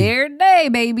coffee every day,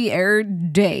 baby, every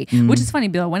day. Which is funny,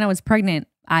 Bill. When I was pregnant,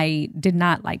 I did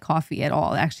not like coffee at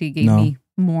all. It actually gave me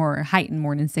heightened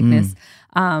morning sickness.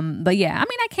 But yeah, I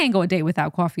mean, I can go a day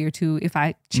without coffee or two if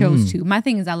I chose to. My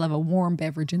thing is I love a warm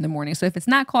beverage in the morning. So if it's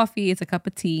not coffee, it's a cup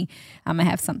of tea. I'm going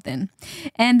to have something.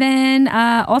 And then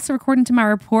also according to my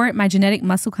report, my genetic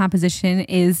muscle composition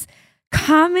is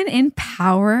common in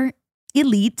power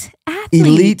elite athletes.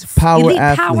 Elite power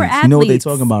athletes. You know what they're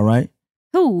talking about, right?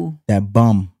 Who? That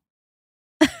bum.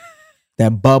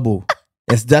 That bubble.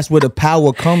 That's where the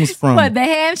power comes from. But the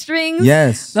hamstrings?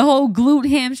 Yes. The whole glute,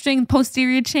 hamstring,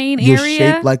 posterior chain You're area?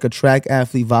 You're shaped like a track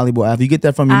athlete, volleyball athlete. You get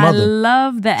that from your mother. I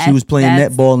love that. She was playing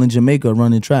netball in Jamaica,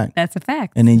 running track. That's a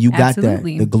fact. And then you got that,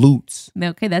 the glutes.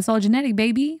 Okay, that's all genetic,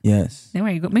 baby. Yes. There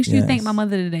you go. Make sure you thank my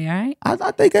mother today, all right?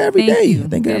 I thank her every day. I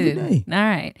thank her every day. All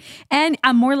right. And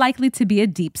I'm more likely to be a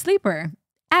deep sleeper.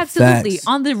 Absolutely. Facts.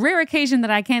 On the rare occasion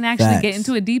that I can actually get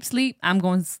into a deep sleep, I'm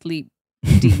going to sleep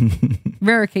deep.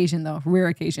 Rare occasion, though. Rare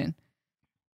occasion.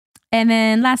 And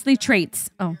then lastly, traits.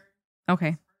 Oh,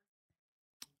 okay.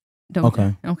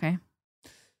 Okay.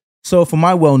 So for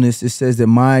my wellness, it says that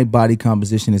my body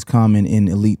composition is common in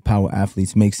elite power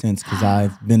athletes. Makes sense because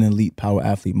I've been an elite power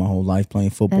athlete my whole life, playing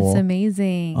football. That's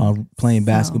amazing. Playing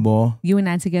basketball. You and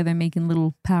I together making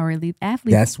little power elite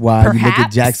athletes. That's why you look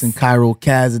at Jackson, Cairo,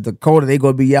 Kaz, and Dakota. They're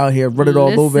going to be out here running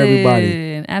all over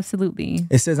everybody. Absolutely.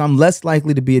 It says I'm less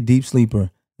likely to be a deep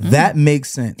sleeper. That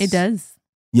makes sense. It does.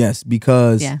 Yes,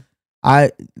 because I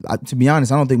to be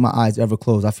honest, I don't think my eyes ever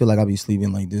close. I feel like I'll be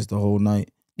sleeping like this the whole night.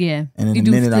 Yeah. And in You the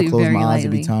do minute I sleep close very my eyes,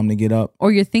 it'll be lightly. time to get up.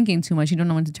 Or you're thinking too much. You don't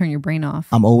know when to turn your brain off.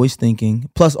 I'm always thinking.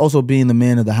 Plus, also being the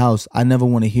man of the house, I never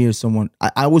want to hear someone.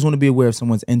 I always want to be aware if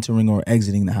someone's entering or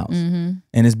exiting the house. Mm-hmm.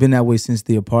 And it's been that way since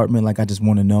the apartment. Like, I just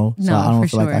want to know. So No, I don't for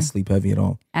feel like I sure. sleep heavy at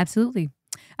all. Absolutely.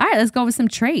 All right, let's go with some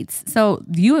traits. So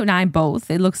you and I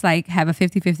both, it looks like, have a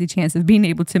 50-50 chance of being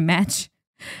able to match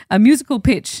a musical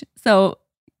pitch. So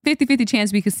 50-50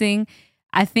 chance we could sing.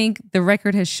 I think the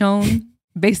record has shown,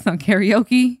 based on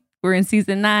karaoke, we're in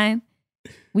season 9.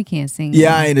 We can't sing.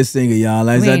 Yeah, I ain't a singer, y'all.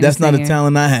 Like, We ain't a that's not a singer.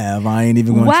 talent I have. I ain't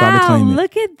even going to try to Wow, claim it.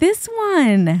 look at this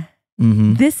one.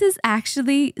 Mm-hmm. This is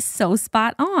actually so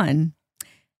spot on.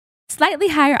 Slightly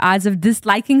higher odds of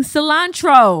disliking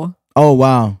cilantro. Oh,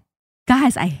 wow.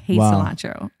 Guys, I hate Wow.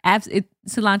 cilantro.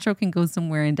 Cilantro can go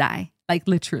somewhere and die. Like,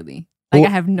 literally. Like, Well-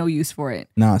 I have no use for it.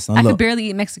 Nah, son, I look. could barely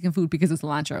eat Mexican food because of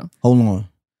cilantro. Hold on.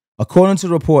 According to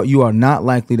the report, you are not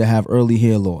likely to have early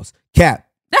hair loss. Cap.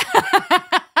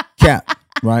 Cap,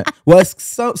 right? Well, it's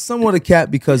somewhat a cap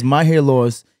because my hair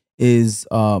loss is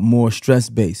more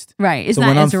stress-based. Right. It's So not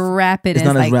when as I'm- rapid it's as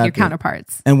not as like your rapid.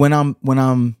 counterparts. And when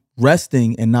I'm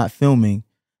resting and not filming,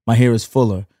 my hair is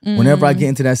fuller. Whenever I get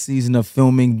into that season of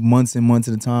filming months and months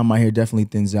at a time, my hair definitely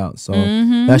thins out. So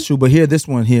Mhm. that's true. But here, this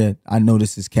one here, I know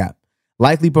this is cap.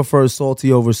 Likely prefers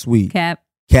salty over sweet. Cap,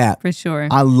 Cap. for sure.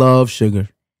 I love sugar.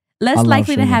 Less I love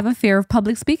likely to sugar. have a fear of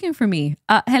public speaking for me.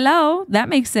 Hello? That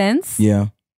makes sense. Yeah.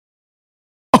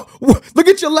 Oh, look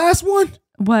at your last one.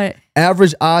 What?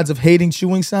 Average odds of hating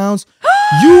chewing sounds.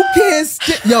 You can't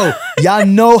yo, y'all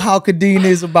know how Kadeen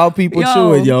is about people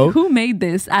chewing, yo. Who made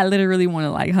this? I literally want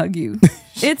to like hug you.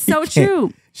 It's so She can't-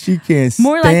 true. She can't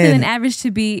More likely stand than it. average to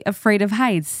be afraid of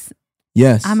heights.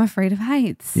 Yes. I'm afraid of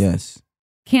heights. Yes.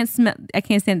 I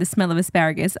can't stand the smell of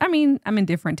asparagus. I mean, I'm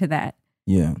indifferent to that.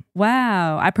 Yeah.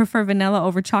 Wow. I prefer vanilla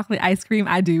over chocolate ice cream.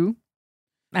 I do.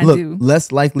 I Look, do.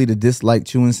 less likely to dislike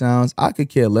chewing sounds. I could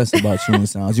care less about chewing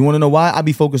sounds. You want to know why? I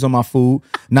be focused on my food,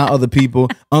 not other people.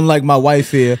 Unlike my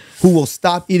wife here, who will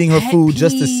stop eating her Pet food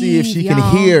just to see if she peeve, can y'all.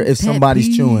 hear if Pet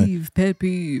somebody's chewing. peeve, Pet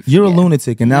peeve. You're a Yeah.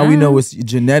 lunatic, and now we know it's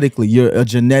genetically. You're a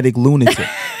genetic lunatic.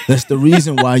 That's the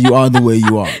reason why you are the way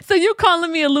you are. So you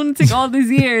calling me a lunatic all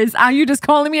these years? Are you just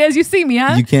calling me as you see me,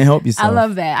 huh? You can't help yourself. I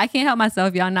love that. I can't help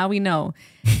myself, y'all. Now we know.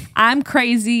 I'm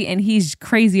crazy and he's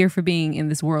crazier for being in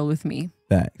this world with me.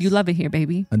 Facts. You love it here,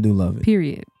 baby. I do love it.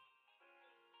 Period.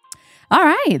 All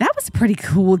right. That was a pretty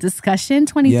cool discussion.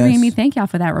 23andMe, Yes. thank y'all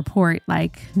for that report.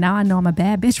 Like, now I know I'm a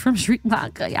bad bitch from Sri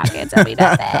Lanka. Y'all can't tell me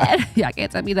nothing. Y'all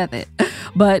can't tell me nothing.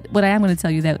 But what I am going to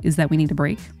tell you that is that we need a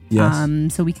break.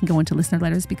 Yes. So we can go into listener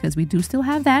letters because we do still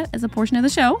have that as a portion of the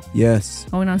show. Yes.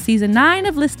 Going on season 9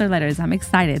 of listener letters. I'm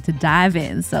excited to dive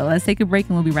in. So let's take a break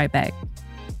and we'll be right back.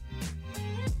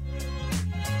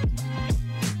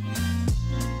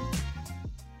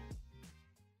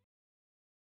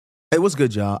 Hey, what's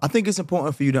good, y'all? I think it's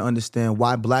important for you to understand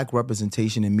why black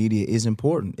representation in media is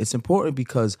important. It's important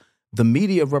because the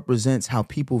media represents how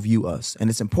people view us. And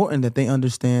it's important that they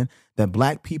understand that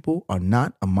black people are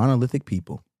not a monolithic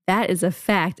people. That is a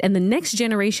fact. And the next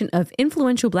generation of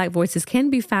influential Black voices can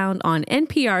be found on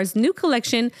NPR's new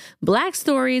collection, Black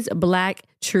Stories, Black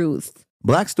Truth.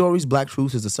 Black Stories, Black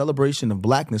Truths is a celebration of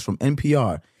blackness from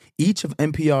NPR. Each of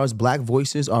NPR's black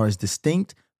voices are as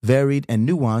distinct, varied, and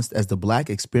nuanced as the black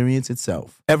experience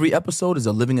itself. Every episode is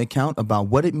a living account about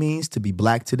what it means to be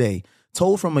black today,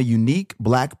 told from a unique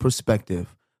black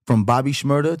perspective. From Bobby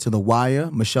Shmurda to The Wire,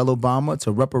 Michelle Obama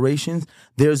to reparations,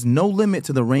 there's no limit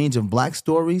to the range of black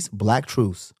stories, black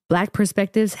truths. Black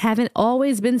perspectives haven't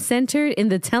always been centered in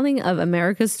the telling of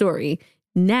America's story.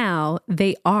 Now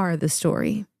they are the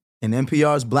story. In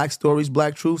NPR's Black Stories,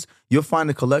 Black Truths, you'll find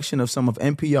a collection of some of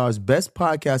NPR's best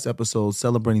podcast episodes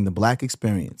celebrating the black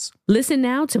experience. Listen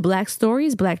now to Black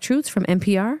Stories, Black Truths from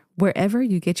NPR, wherever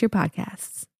you get your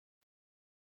podcasts.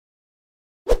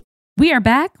 We are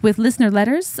back with listener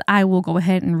letters. I will go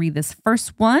ahead and read this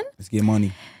first one. Let's get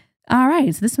money. All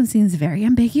right, so this one seems very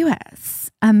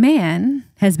ambiguous. A man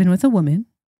has been with a woman.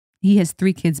 He has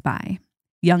 3 kids by.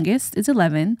 Youngest is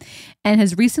 11 and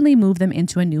has recently moved them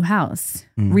into a new house.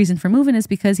 Reason for moving is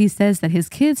because he says that his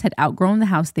kids had outgrown the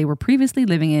house they were previously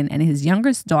living in and his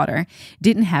youngest daughter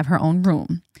didn't have her own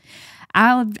room.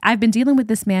 I've been dealing with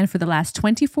this man for the last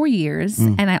 24 years,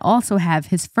 and I also have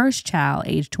his first child,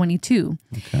 age 22.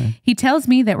 Okay. He tells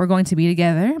me that we're going to be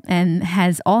together and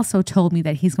has also told me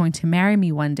that he's going to marry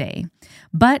me one day.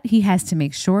 But he has to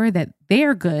make sure that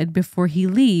they're good before he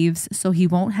leaves so they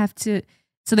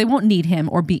won't need him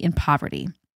or be in poverty.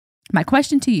 My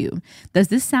question to you, does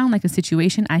this sound like a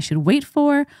situation I should wait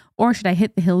for or should I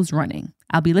hit the hills running?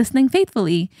 I'll be listening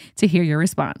faithfully to hear your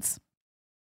response.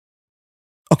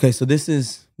 Okay, so this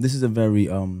is a very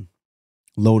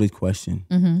loaded question,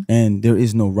 Mm-hmm. and there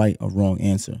is no right or wrong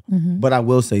answer. Mm-hmm. But I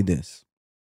will say this: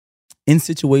 in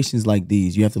situations like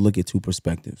these, you have to look at two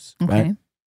perspectives, Okay. right?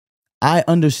 I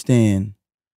understand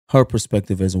her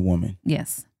perspective as a woman,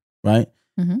 Yes. right?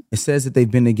 Mm-hmm. It says that they've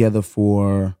been together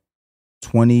for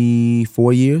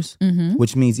 24 years, Mm-hmm.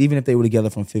 which means even if they were together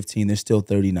from 15, they're still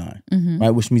 39, Mm-hmm.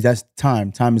 right? Which means that's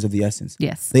time. Time is of the essence.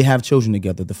 Yes. They have children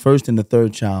together. The first and the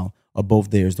third child are both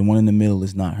theirs. The one in the middle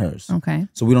is not hers. Okay.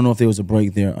 So we don't know if there was a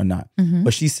break there or not. Mm-hmm.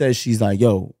 But she says, she's like,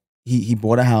 yo, he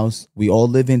bought a house. We all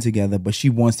live in together, but she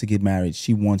wants to get married.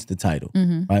 She wants the title,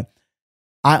 Mm-hmm. right?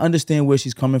 I understand where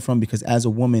she's coming from because as a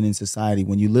woman in society,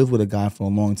 when you live with a guy for a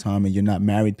long time and you're not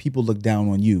married, people look down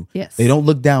on you. Yes. They don't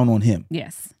look down on him.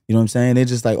 Yes. You know what I'm saying? They're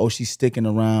just like, oh, she's sticking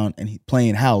around and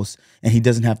playing house and he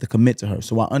doesn't have to commit to her.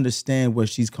 So I understand where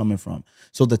she's coming from.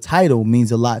 So the title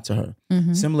means a lot to her.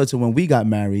 Mm-hmm. Similar to when we got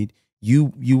married,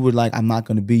 you were like, I'm not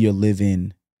going to be your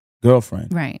live-in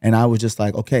girlfriend. Right. And I was just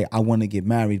like, okay, I want to get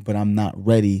married, but I'm not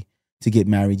ready to get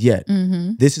married yet.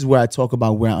 Mm-hmm. This is where I talk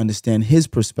about where I understand his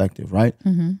perspective, right?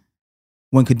 Mm-hmm.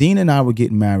 When Khadeen and I were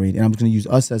getting married, and I'm just going to use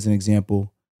us as an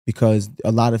example because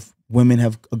a lot of women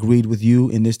have agreed with you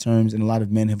in this terms and a lot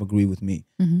of men have agreed with me.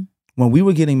 Mm-hmm. When we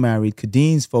were getting married,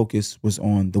 Khadeen's focus was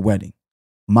on the wedding.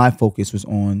 My focus was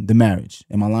on the marriage.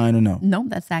 Am I lying or no? No,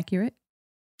 that's accurate.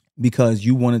 Because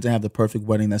you wanted to have the perfect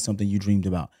wedding. That's something you dreamed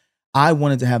about. I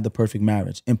wanted to have the perfect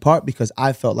marriage, in part because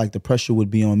I felt like the pressure would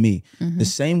be on me. Mm-hmm. The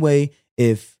same way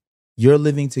if you're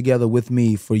living together with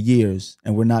me for years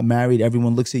and we're not married,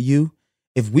 everyone looks at you.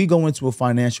 If we go into a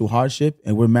financial hardship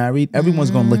and we're married,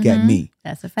 everyone's going to look at me.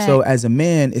 That's a fact. So as a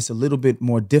man, it's a little bit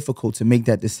more difficult to make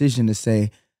that decision to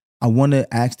say, I want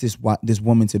to ask this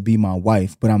woman to be my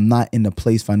wife, but I'm not in the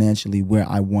place financially where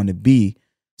I want to be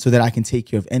so that I can take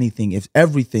care of everything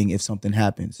if something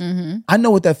happens. Mm-hmm. I know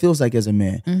what that feels like as a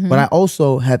man, Mhm. but I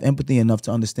also have empathy enough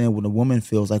to understand what a woman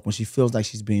feels like when she feels like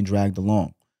she's being dragged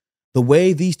along. The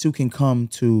way these two can come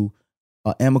to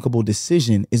an amicable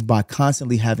decision is by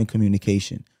constantly having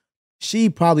communication. She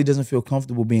probably doesn't feel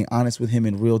comfortable being honest with him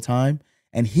in real time,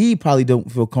 and he probably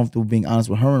don't feel comfortable being honest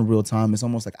with her in real time. It's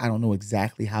almost like I don't know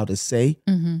exactly how to say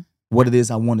Mm-hmm. what it is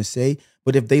I want to say,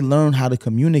 but if they learn how to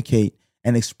communicate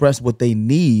and express what they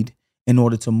need in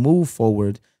order to move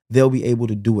forward, they'll be able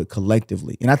to do it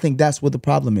collectively. And I think that's what the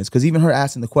problem is. Because even her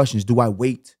asking the questions, do I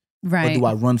wait Right. or do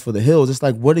I run for the hills? It's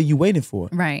like, what are you waiting for?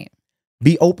 Right.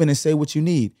 Be open and say what you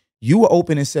need. You were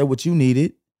open and said what you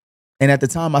needed. And at the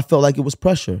time, I felt like it was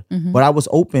pressure. Mhm. But I was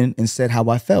open and said how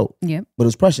I felt. Yep. But it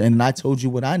was pressure. And I told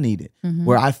you what I needed. Mhm.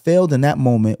 Where I failed in that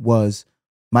moment was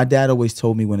my dad always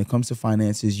told me when it comes to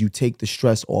finances, you take the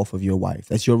stress off of your wife.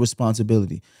 That's your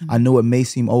responsibility. I know it may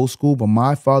seem old school, but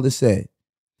my father said,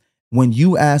 when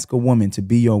you ask a woman to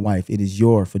be your wife, it is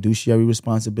your fiduciary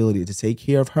responsibility to take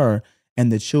care of her and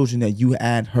the children that you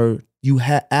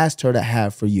asked her to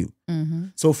have for you. Mm-hmm.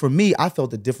 So for me, I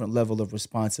felt a different level of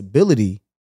responsibility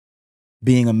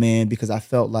being a man because I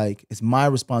felt like it's my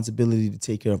responsibility to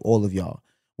take care of all of y'all.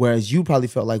 Whereas you probably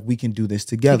felt like we can do this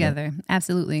together.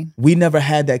 Absolutely. We never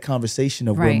had that conversation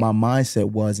of Right. where my mindset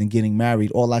was in getting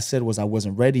married. All I said was I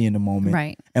wasn't ready in the moment.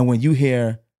 Right. And when you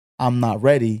hear I'm not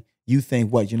ready, you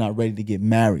think, what, you're not ready to get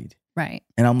married? Right.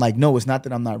 And I'm like, no, it's not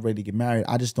that I'm not ready to get married.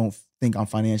 I just don't think I'm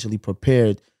financially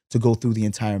prepared to go through the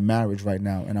entire marriage right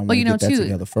now. And I want Well, to you know, get that too,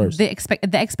 together first.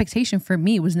 the expectation for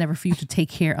me was never for you to take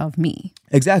care of me,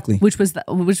 Exactly. which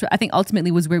I think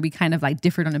ultimately was where we kind of like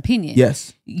differed on opinion.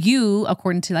 Yes. You,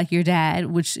 according to like your dad,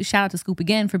 which shout out to Scoop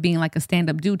again for being like a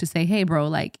stand-up dude to say, hey bro,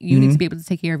 like you need to be able to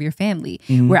take care of your family.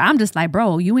 Where I'm just like,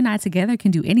 bro, you and I together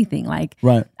can do anything. Like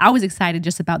Right. I was excited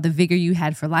just about the vigor you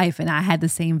had for life and I had the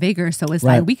same vigor. So it's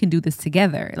Right. like we can do this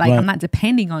together. Like Right. I'm not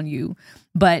depending on you.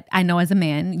 But I know as a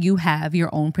man, you have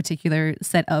your own particular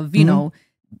set of, you know,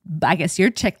 I guess your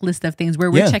checklist of things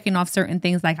where we're Yeah. checking off certain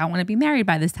things like I want to be married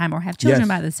by this time or have children Yes.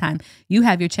 by this time. You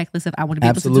have your checklist of I want to be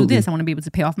able to Absolutely. do this. I want to be able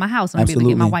to pay off my house. I want to be able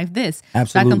to get my Absolutely. wife this.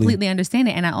 Absolutely. So I completely understand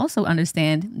it. And I also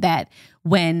understand that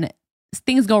when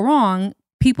things go wrong,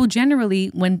 people generally,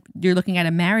 when you're looking at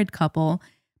a married couple,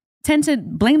 tend to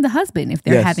blame the husband if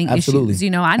they're Yes, having absolutely. issues. You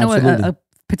know, I know Absolutely. a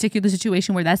particular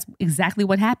situation where that's exactly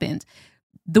what happened.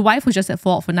 The wife was just at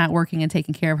fault for not working and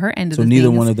taking care of her end of So the neither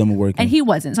things. one of them were working. And he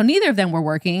wasn't. So neither of them were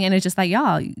working. And it's just like,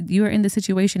 y'all, you're in this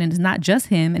situation and it's not just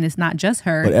him and it's not just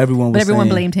her. but everyone was saying,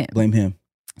 blamed him. Blame him.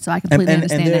 So I completely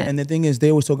understand that. And the thing is, they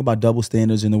always talk about double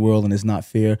standards in the world and it's not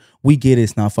fair. We get it,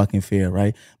 it's not fucking fair,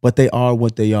 right? But they are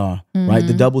what they are, right?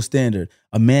 The double standard.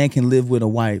 A man can live with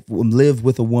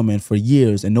a woman for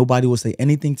years and nobody will say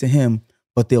anything to him,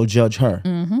 but they'll judge her.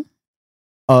 Mm-hmm.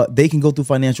 they can go through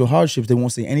financial hardships. They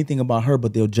won't say anything about her,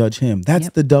 but they'll judge him. That's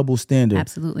the double standard.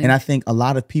 Absolutely. And I think a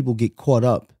lot of people get caught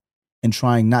up in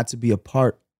trying not to be a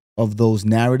part of those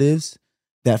narratives,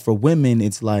 that for women,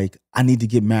 it's like, I need to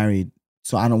get married,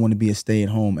 so I don't want to be a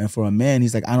stay-at-home. And for a man,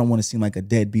 he's like, I don't want to seem like a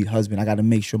deadbeat husband. I got to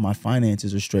make sure my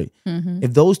finances are straight.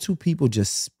 If those two people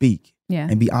just speak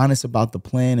and be honest about the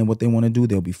plan and what they want to do,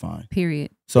 they'll be fine.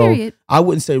 Period. So I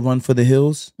wouldn't say run for the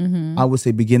hills. I would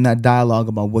say begin that dialogue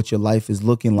about what your life is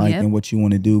looking like and what you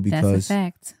want to do, because that's a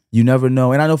fact. You never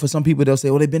know. And I know for some people, they'll say,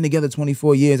 well, they've been together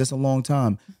 24 years. That's a long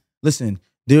time. Listen,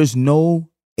 there's no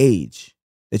age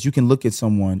that you can look at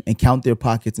someone and count their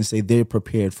pockets and say they're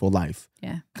prepared for life.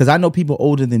 Yeah. Because I know people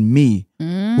older than me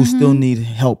who still need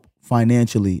help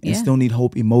financially and still need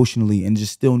hope emotionally and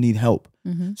just still need help.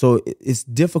 So it's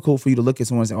difficult for you to look at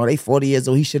someone and say, oh, they 40 years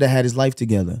old, he should have had his life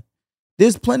together.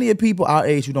 There's plenty of people our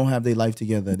age who don't have their life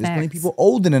together. There's plenty of people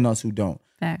older than us who don't.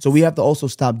 Facts. So we have to also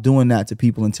stop doing that to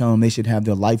people and tell them they should have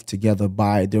their life together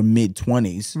by their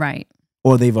mid-20s. Right.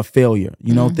 Or they've a failure.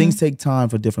 You know, things take time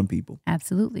for different people.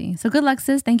 Absolutely. So good luck,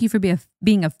 sis. Thank you for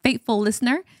being a faithful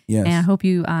listener. Yes. And I hope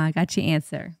you got your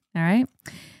answer. All right.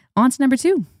 On to number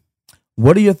 2.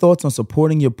 What are your thoughts on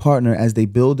supporting your partner as they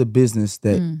build a business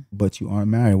but you aren't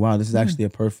married? Wow, this is actually a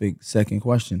perfect second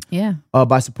question. Yeah.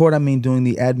 By support, I mean doing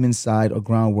the admin side or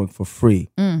groundwork for free.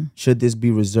 Should this be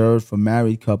reserved for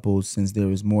married couples since there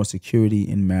is more security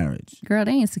in marriage? Girl,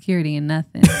 there ain't security in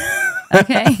nothing.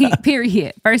 Okay,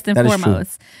 period. First and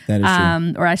foremost. That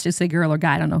is true. Or I should say girl or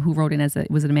guy. I don't know who wrote in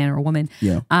was it a man or a woman?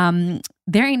 Yeah.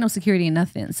 There ain't no security in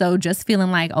nothing. So just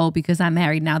feeling like, oh, because I'm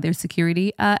married now there's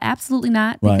security. Absolutely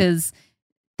not, because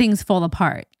things fall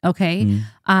apart. Okay.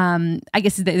 I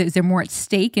guess is there more at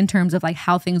stake in terms of like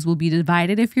how things will be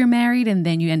divided if you're married and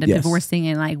then you end up divorcing,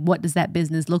 and like what does that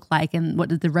business look like and what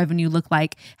does the revenue look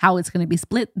like, how it's going to be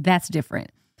split? That's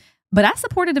different. But I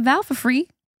supported DeVal for free.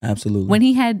 Absolutely. When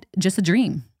he had just a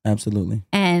dream. Absolutely.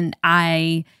 And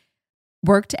I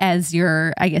worked as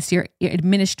your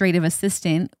administrative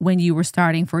assistant when you were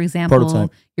starting, for example,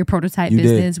 your prototype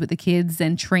business with the kids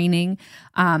and training.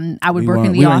 I would work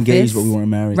in the office. We were engaged, but we weren't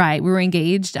married. Right. We were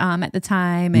engaged at the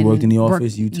time. You worked in the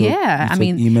office. You took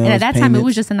emails, and at that payments. time, it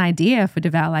was just an idea for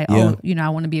DeVal, like, I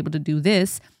want to be able to do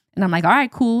this. And I'm like, all right,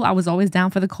 cool. I was always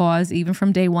down for the cause, even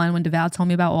from day one when DeVal told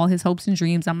me about all his hopes and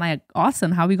dreams. I'm like,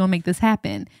 awesome. How are we going to make this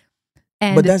happen?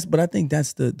 And but I think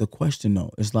that's the question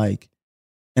though. It's like,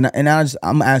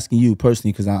 I'm asking you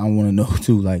personally because I want to know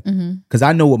too, like, because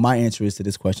I know what my answer is to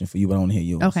this question for you, but I want to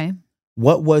hear yours. Okay.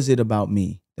 What was it about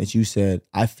me that you said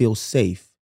I feel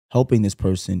safe helping this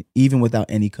person even without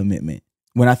any commitment?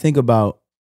 When I think about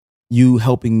you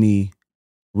helping me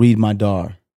read my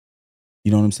DAR,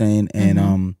 you know what I'm saying,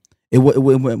 and it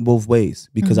went both ways,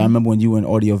 because I remember when you were in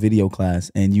audio video class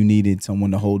and you needed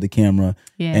someone to hold the camera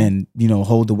and,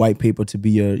 hold the white paper to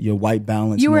be your white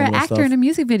balance. You were an actor in a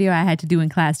music video I had to do in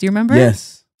class. Do you remember?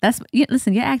 Yes.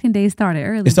 Listen, your acting days started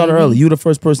early. It started early. You were the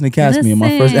first person to cast me in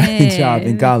my first acting job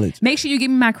in college. Make sure you give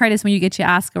me my credits when you get your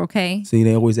Oscar, okay? See,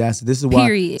 they always ask. This is why.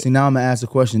 Period. See, now I'm gonna ask the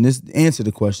question. Answer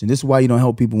the question. This is why you don't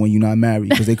help people when you're not married,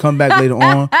 because they come back later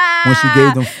on when she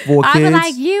gave them 4 kids. I'm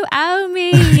like, you owe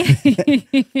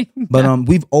me. But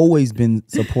we've always been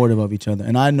supportive of each other,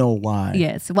 and I know why.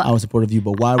 Yes, well, I was supportive of you,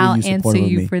 but why were you supportive of me? I'll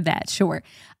answer you for that. Sure.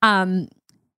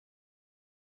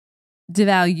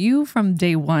 DeVal, you from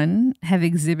day one have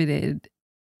exhibited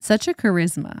such a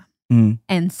charisma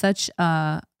and such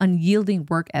a unyielding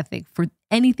work ethic for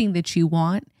anything that you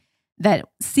want, that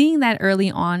seeing that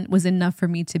early on was enough for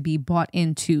me to be bought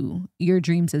into your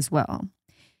dreams as well.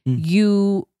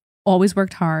 You always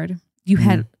worked hard. You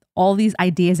had all these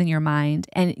ideas in your mind,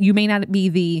 and you may not be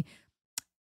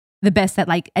the best at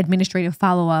like administrative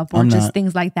follow-up or just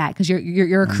things like that, because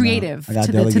you're a creative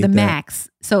to the max.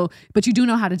 So, but you do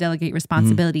know how to delegate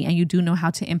responsibility, and you do know how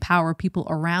to empower people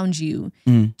around you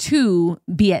to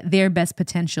be at their best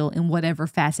potential in whatever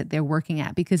facet they're working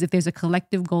at. Because if there's a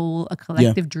collective goal, a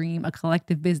collective dream, a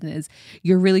collective business,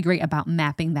 you're really great about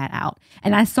mapping that out.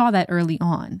 And I saw that early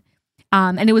on.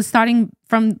 And it was starting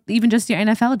from even just your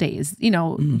NFL days.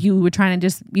 You were trying to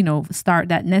just, start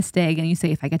that nest egg, and you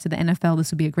say, if I get to the NFL,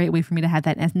 this would be a great way for me to have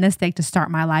that nest egg to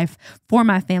start my life for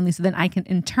my family, so then I can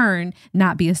in turn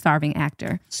not be a starving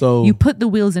actor. So you put the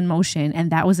wheels in motion,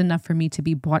 and that was enough for me to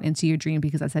be bought into your dream,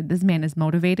 because I said, this man is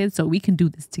motivated, so we can do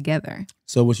this together.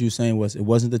 So what you were saying was, it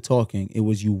wasn't the talking, it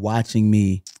was you watching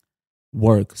me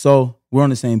work. So we're on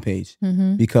the same page,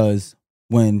 because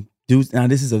when dudes, now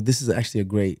this is actually a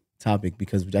great topic,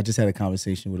 because I just had a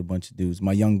conversation with a bunch of dudes,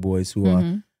 my young boys who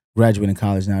are graduating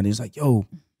college now. They're like, yo,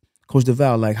 Coach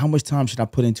DeVal, like, how much time should I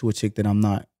put into a chick that's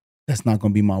not going to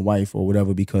be my wife or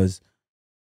whatever? Because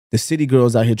the city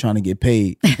girls out here trying to get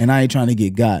paid, and I ain't trying to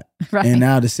get got. Right. And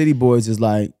now the city boys is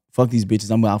like, fuck these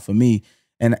bitches, I'm out for me.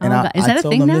 And is that a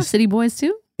thing now? City boys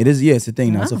too? It is, yeah, it's a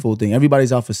thing now. It's a full thing.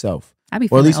 Everybody's out for self.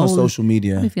 Or at least on social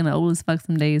media. I be feeling old as fuck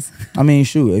some days. I mean,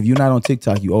 shoot, if you're not on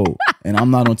TikTok, you old. And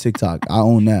I'm not on TikTok. I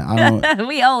own that. I don't.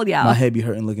 We old, y'all. My head be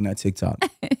hurting looking at TikTok.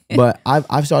 But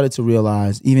I've started to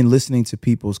realize, even listening to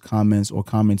people's comments or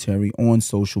commentary on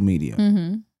social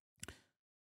media,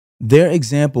 their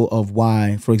example of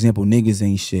why, for example, niggas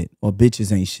ain't shit or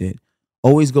bitches ain't shit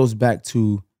always goes back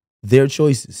to their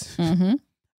choices.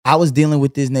 I was dealing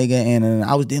with this nigga and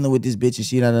I was dealing with this bitch and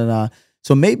shit, da da da.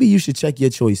 So maybe you should check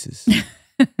your choices.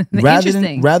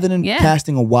 rather than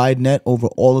casting a wide net over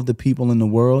all of the people in the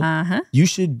world, you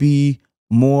should be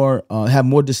more have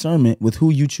more discernment with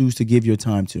who you choose to give your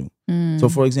time to. So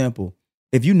for example,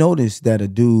 if you notice that a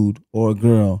dude or a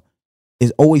girl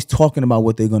is always talking about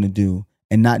what they're going to do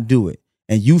and not do it,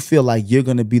 and you feel like you're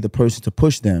going to be the person to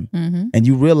push them, and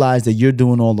you realize that you're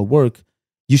doing all the work,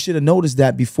 you should have noticed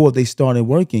that before they started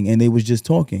working and they was just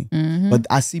talking. But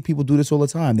I see people do this all the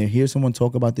time. They hear someone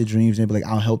talk about their dreams and they be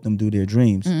like, I'll help them do their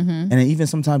dreams. And then even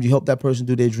sometimes you help that person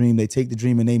do their dream, they take the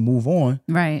dream and they move on.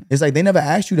 Right. It's like they never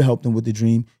asked you to help them with the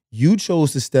dream. You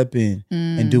chose to step in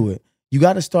and do it. You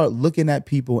got to start looking at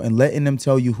people and letting them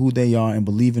tell you who they are and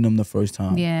believing them the first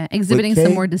time. Yeah, exhibiting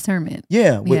some more discernment.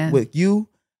 Yeah, with you,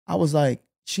 I was like,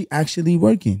 she actually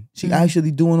working. She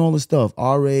actually doing all the stuff.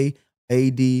 RA,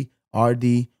 AD,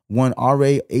 RD, won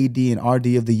RA, AD, and RD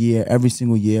of the year every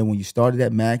single year. When you started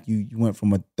at Mac, you went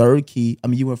from a third key. I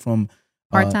mean, you went from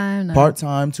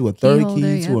part-time to a third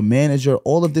key to a manager.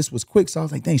 All of this was quick. So I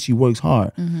was like, dang, she works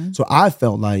hard. So I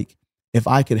felt like if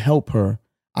I could help her,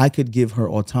 I could give her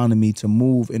autonomy to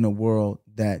move in a world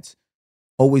that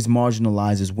always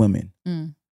marginalizes women.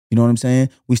 You know what I'm saying?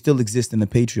 We still exist in the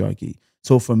patriarchy.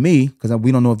 So for me, because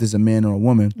we don't know if there's a man or a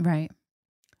woman, right?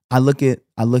 I look at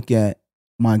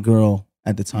my girl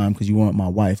at the time, because you weren't my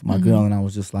wife, my girl, and I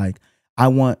was just like, I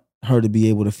want her to be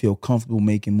able to feel comfortable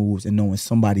making moves and knowing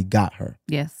somebody got her.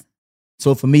 Yes.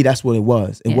 So for me, that's what it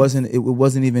was. It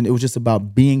wasn't even, it was just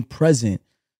about being present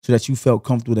so that you felt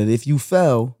comfortable that if you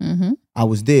fell, I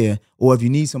was there. Or if you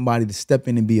need somebody to step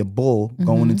in and be a bull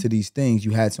going into these things,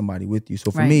 you had somebody with you. So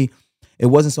for me, it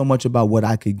wasn't so much about what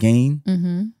I could gain,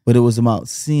 but it was about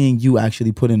seeing you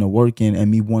actually put in the work in and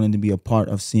me wanting to be a part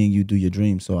of seeing you do your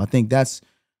dream. So I think that's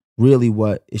really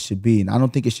what it should be. And I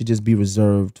don't think it should just be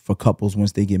reserved for couples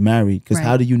once they get married, because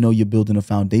how do you know you're building a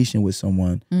foundation with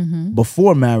someone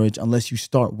before marriage unless you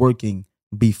start working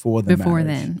before the marriage? Before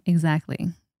then, exactly.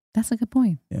 That's a good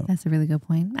point. Yeah. That's a really good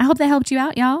point. I hope that helped you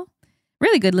out, y'all.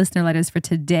 Really good listener letters for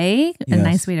today. A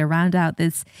nice way to round out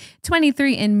this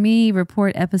 23andMe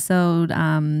report episode.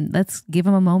 Let's give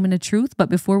them a moment of truth. But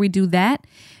before we do that,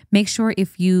 make sure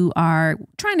if you are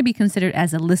trying to be considered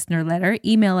as a listener letter,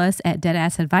 email us at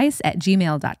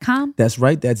deadassadvice@gmail.com. That's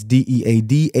right. That's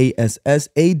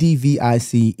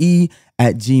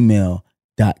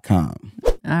deadassadvice@gmail.com.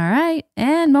 All right.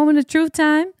 And moment of truth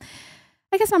time.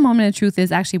 I guess my moment of truth is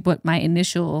actually what my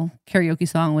initial karaoke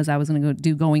song was I was going to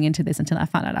do going into this, until I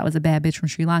found out I was a bad bitch from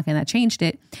Sri Lanka, and I changed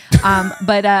it.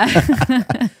 But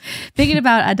thinking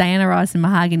about Diana Ross and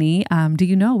Mahogany, do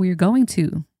you know where you're going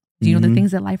to? Do you know the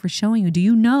things that life is showing you? Do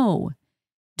you know?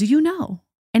 Do you know?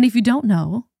 And if you don't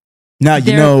know, now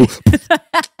you know.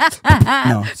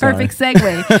 No, perfect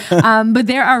segue. But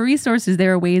there are resources,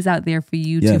 there are ways out there for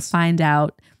you to find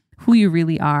out who you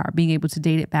really are, being able to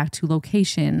date it back to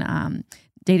location,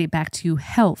 date it back to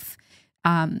health,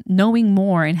 knowing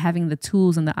more and having the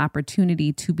tools and the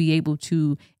opportunity to be able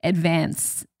to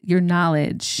advance your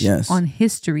knowledge on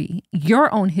history,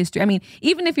 your own history. I mean,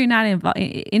 even if you're not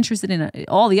interested in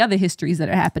all the other histories that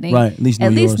are happening, right?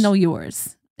 At least know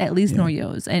yours. At least know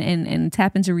yours, and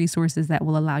tap into resources that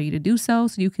will allow you to do so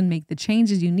you can make the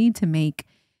changes you need to make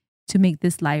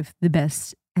this life the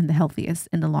best and the healthiest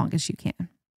and the longest you can.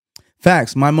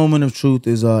 Facts. My moment of truth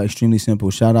is extremely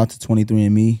simple. Shout out to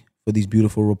 23andMe for these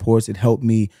beautiful reports. It helped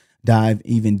me dive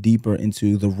even deeper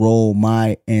into the role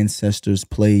my ancestors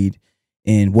played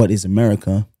in what is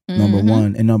America, number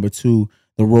one. And number two,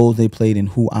 the role they played in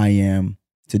who I am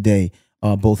today.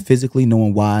 Both physically,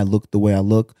 knowing why I look the way I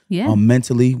look.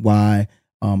 Mentally, why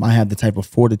I have the type of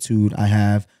fortitude I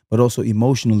have. But also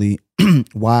emotionally,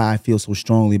 why I feel so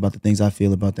strongly about the things I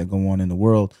feel about that go on in the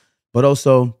world. But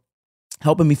also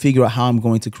helping me figure out how I'm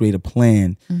going to create a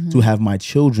plan to have my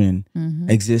children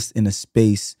exist in a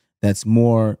space that's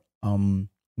more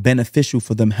beneficial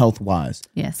for them health-wise,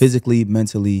 physically,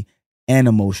 mentally, and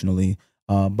emotionally,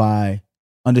 by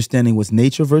understanding what's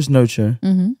nature versus nurture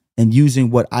and using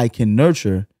what I can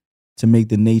nurture to make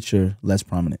the nature less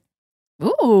prominent.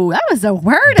 Ooh, that was a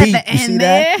word Deep. at the You end see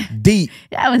there. that? Deep.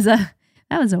 That was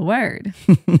a word.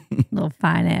 Little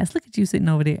fine ass. Look at you sitting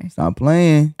over there. Stop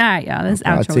playing. All right, y'all. Let's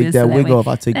I'll outro take this. that so wig way. off.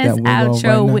 I'll take that wig off right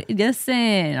now.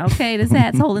 Listen, okay, this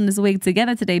hat's holding this wig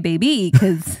together today, baby,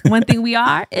 because one thing we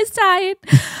are is tired.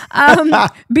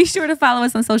 Be sure to follow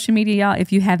us on social media, y'all,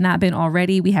 if you have not been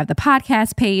already. We have the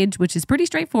podcast page, which is pretty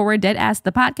straightforward, Dead Ass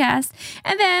the Podcast.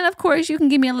 And then, of course, you can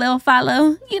give me a little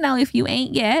follow, if you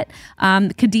ain't yet.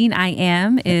 Kadeen I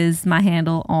Am is my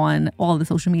handle on all the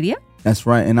social media. That's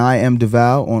right. And I am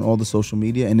DeVal on all the social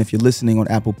media. And if you're listening on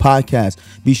Apple Podcasts,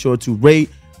 be sure to rate,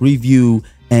 review,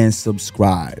 and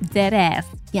subscribe. Dead Ass,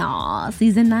 y'all.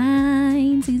 Season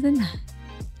 9.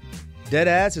 Dead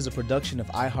Ass is a production of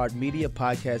iHeartMedia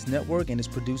Podcast Network and is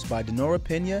produced by Denora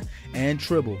Pena and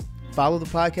Tribble. Follow the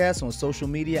podcast on social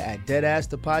media at Dead Ass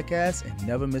the Podcast and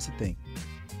never miss a thing.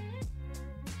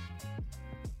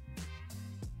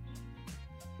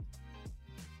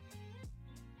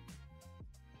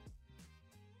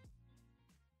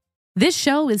 This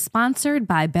show is sponsored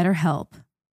by BetterHelp.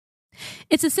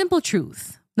 It's a simple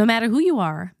truth. No matter who you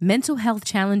are, mental health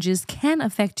challenges can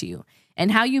affect you,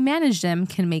 and how you manage them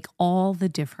can make all the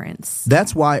difference.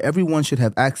 That's why everyone should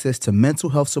have access to mental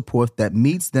health support that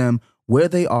meets them where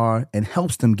they are and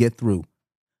helps them get through.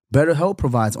 BetterHelp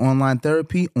provides online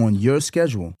therapy on your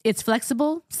schedule. It's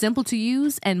flexible, simple to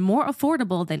use, and more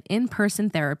affordable than in-person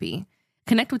therapy.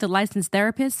 Connect with a licensed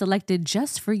therapist selected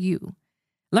just for you.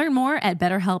 Learn more at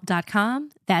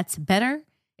BetterHelp.com. That's better,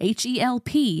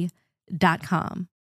 HELP.com.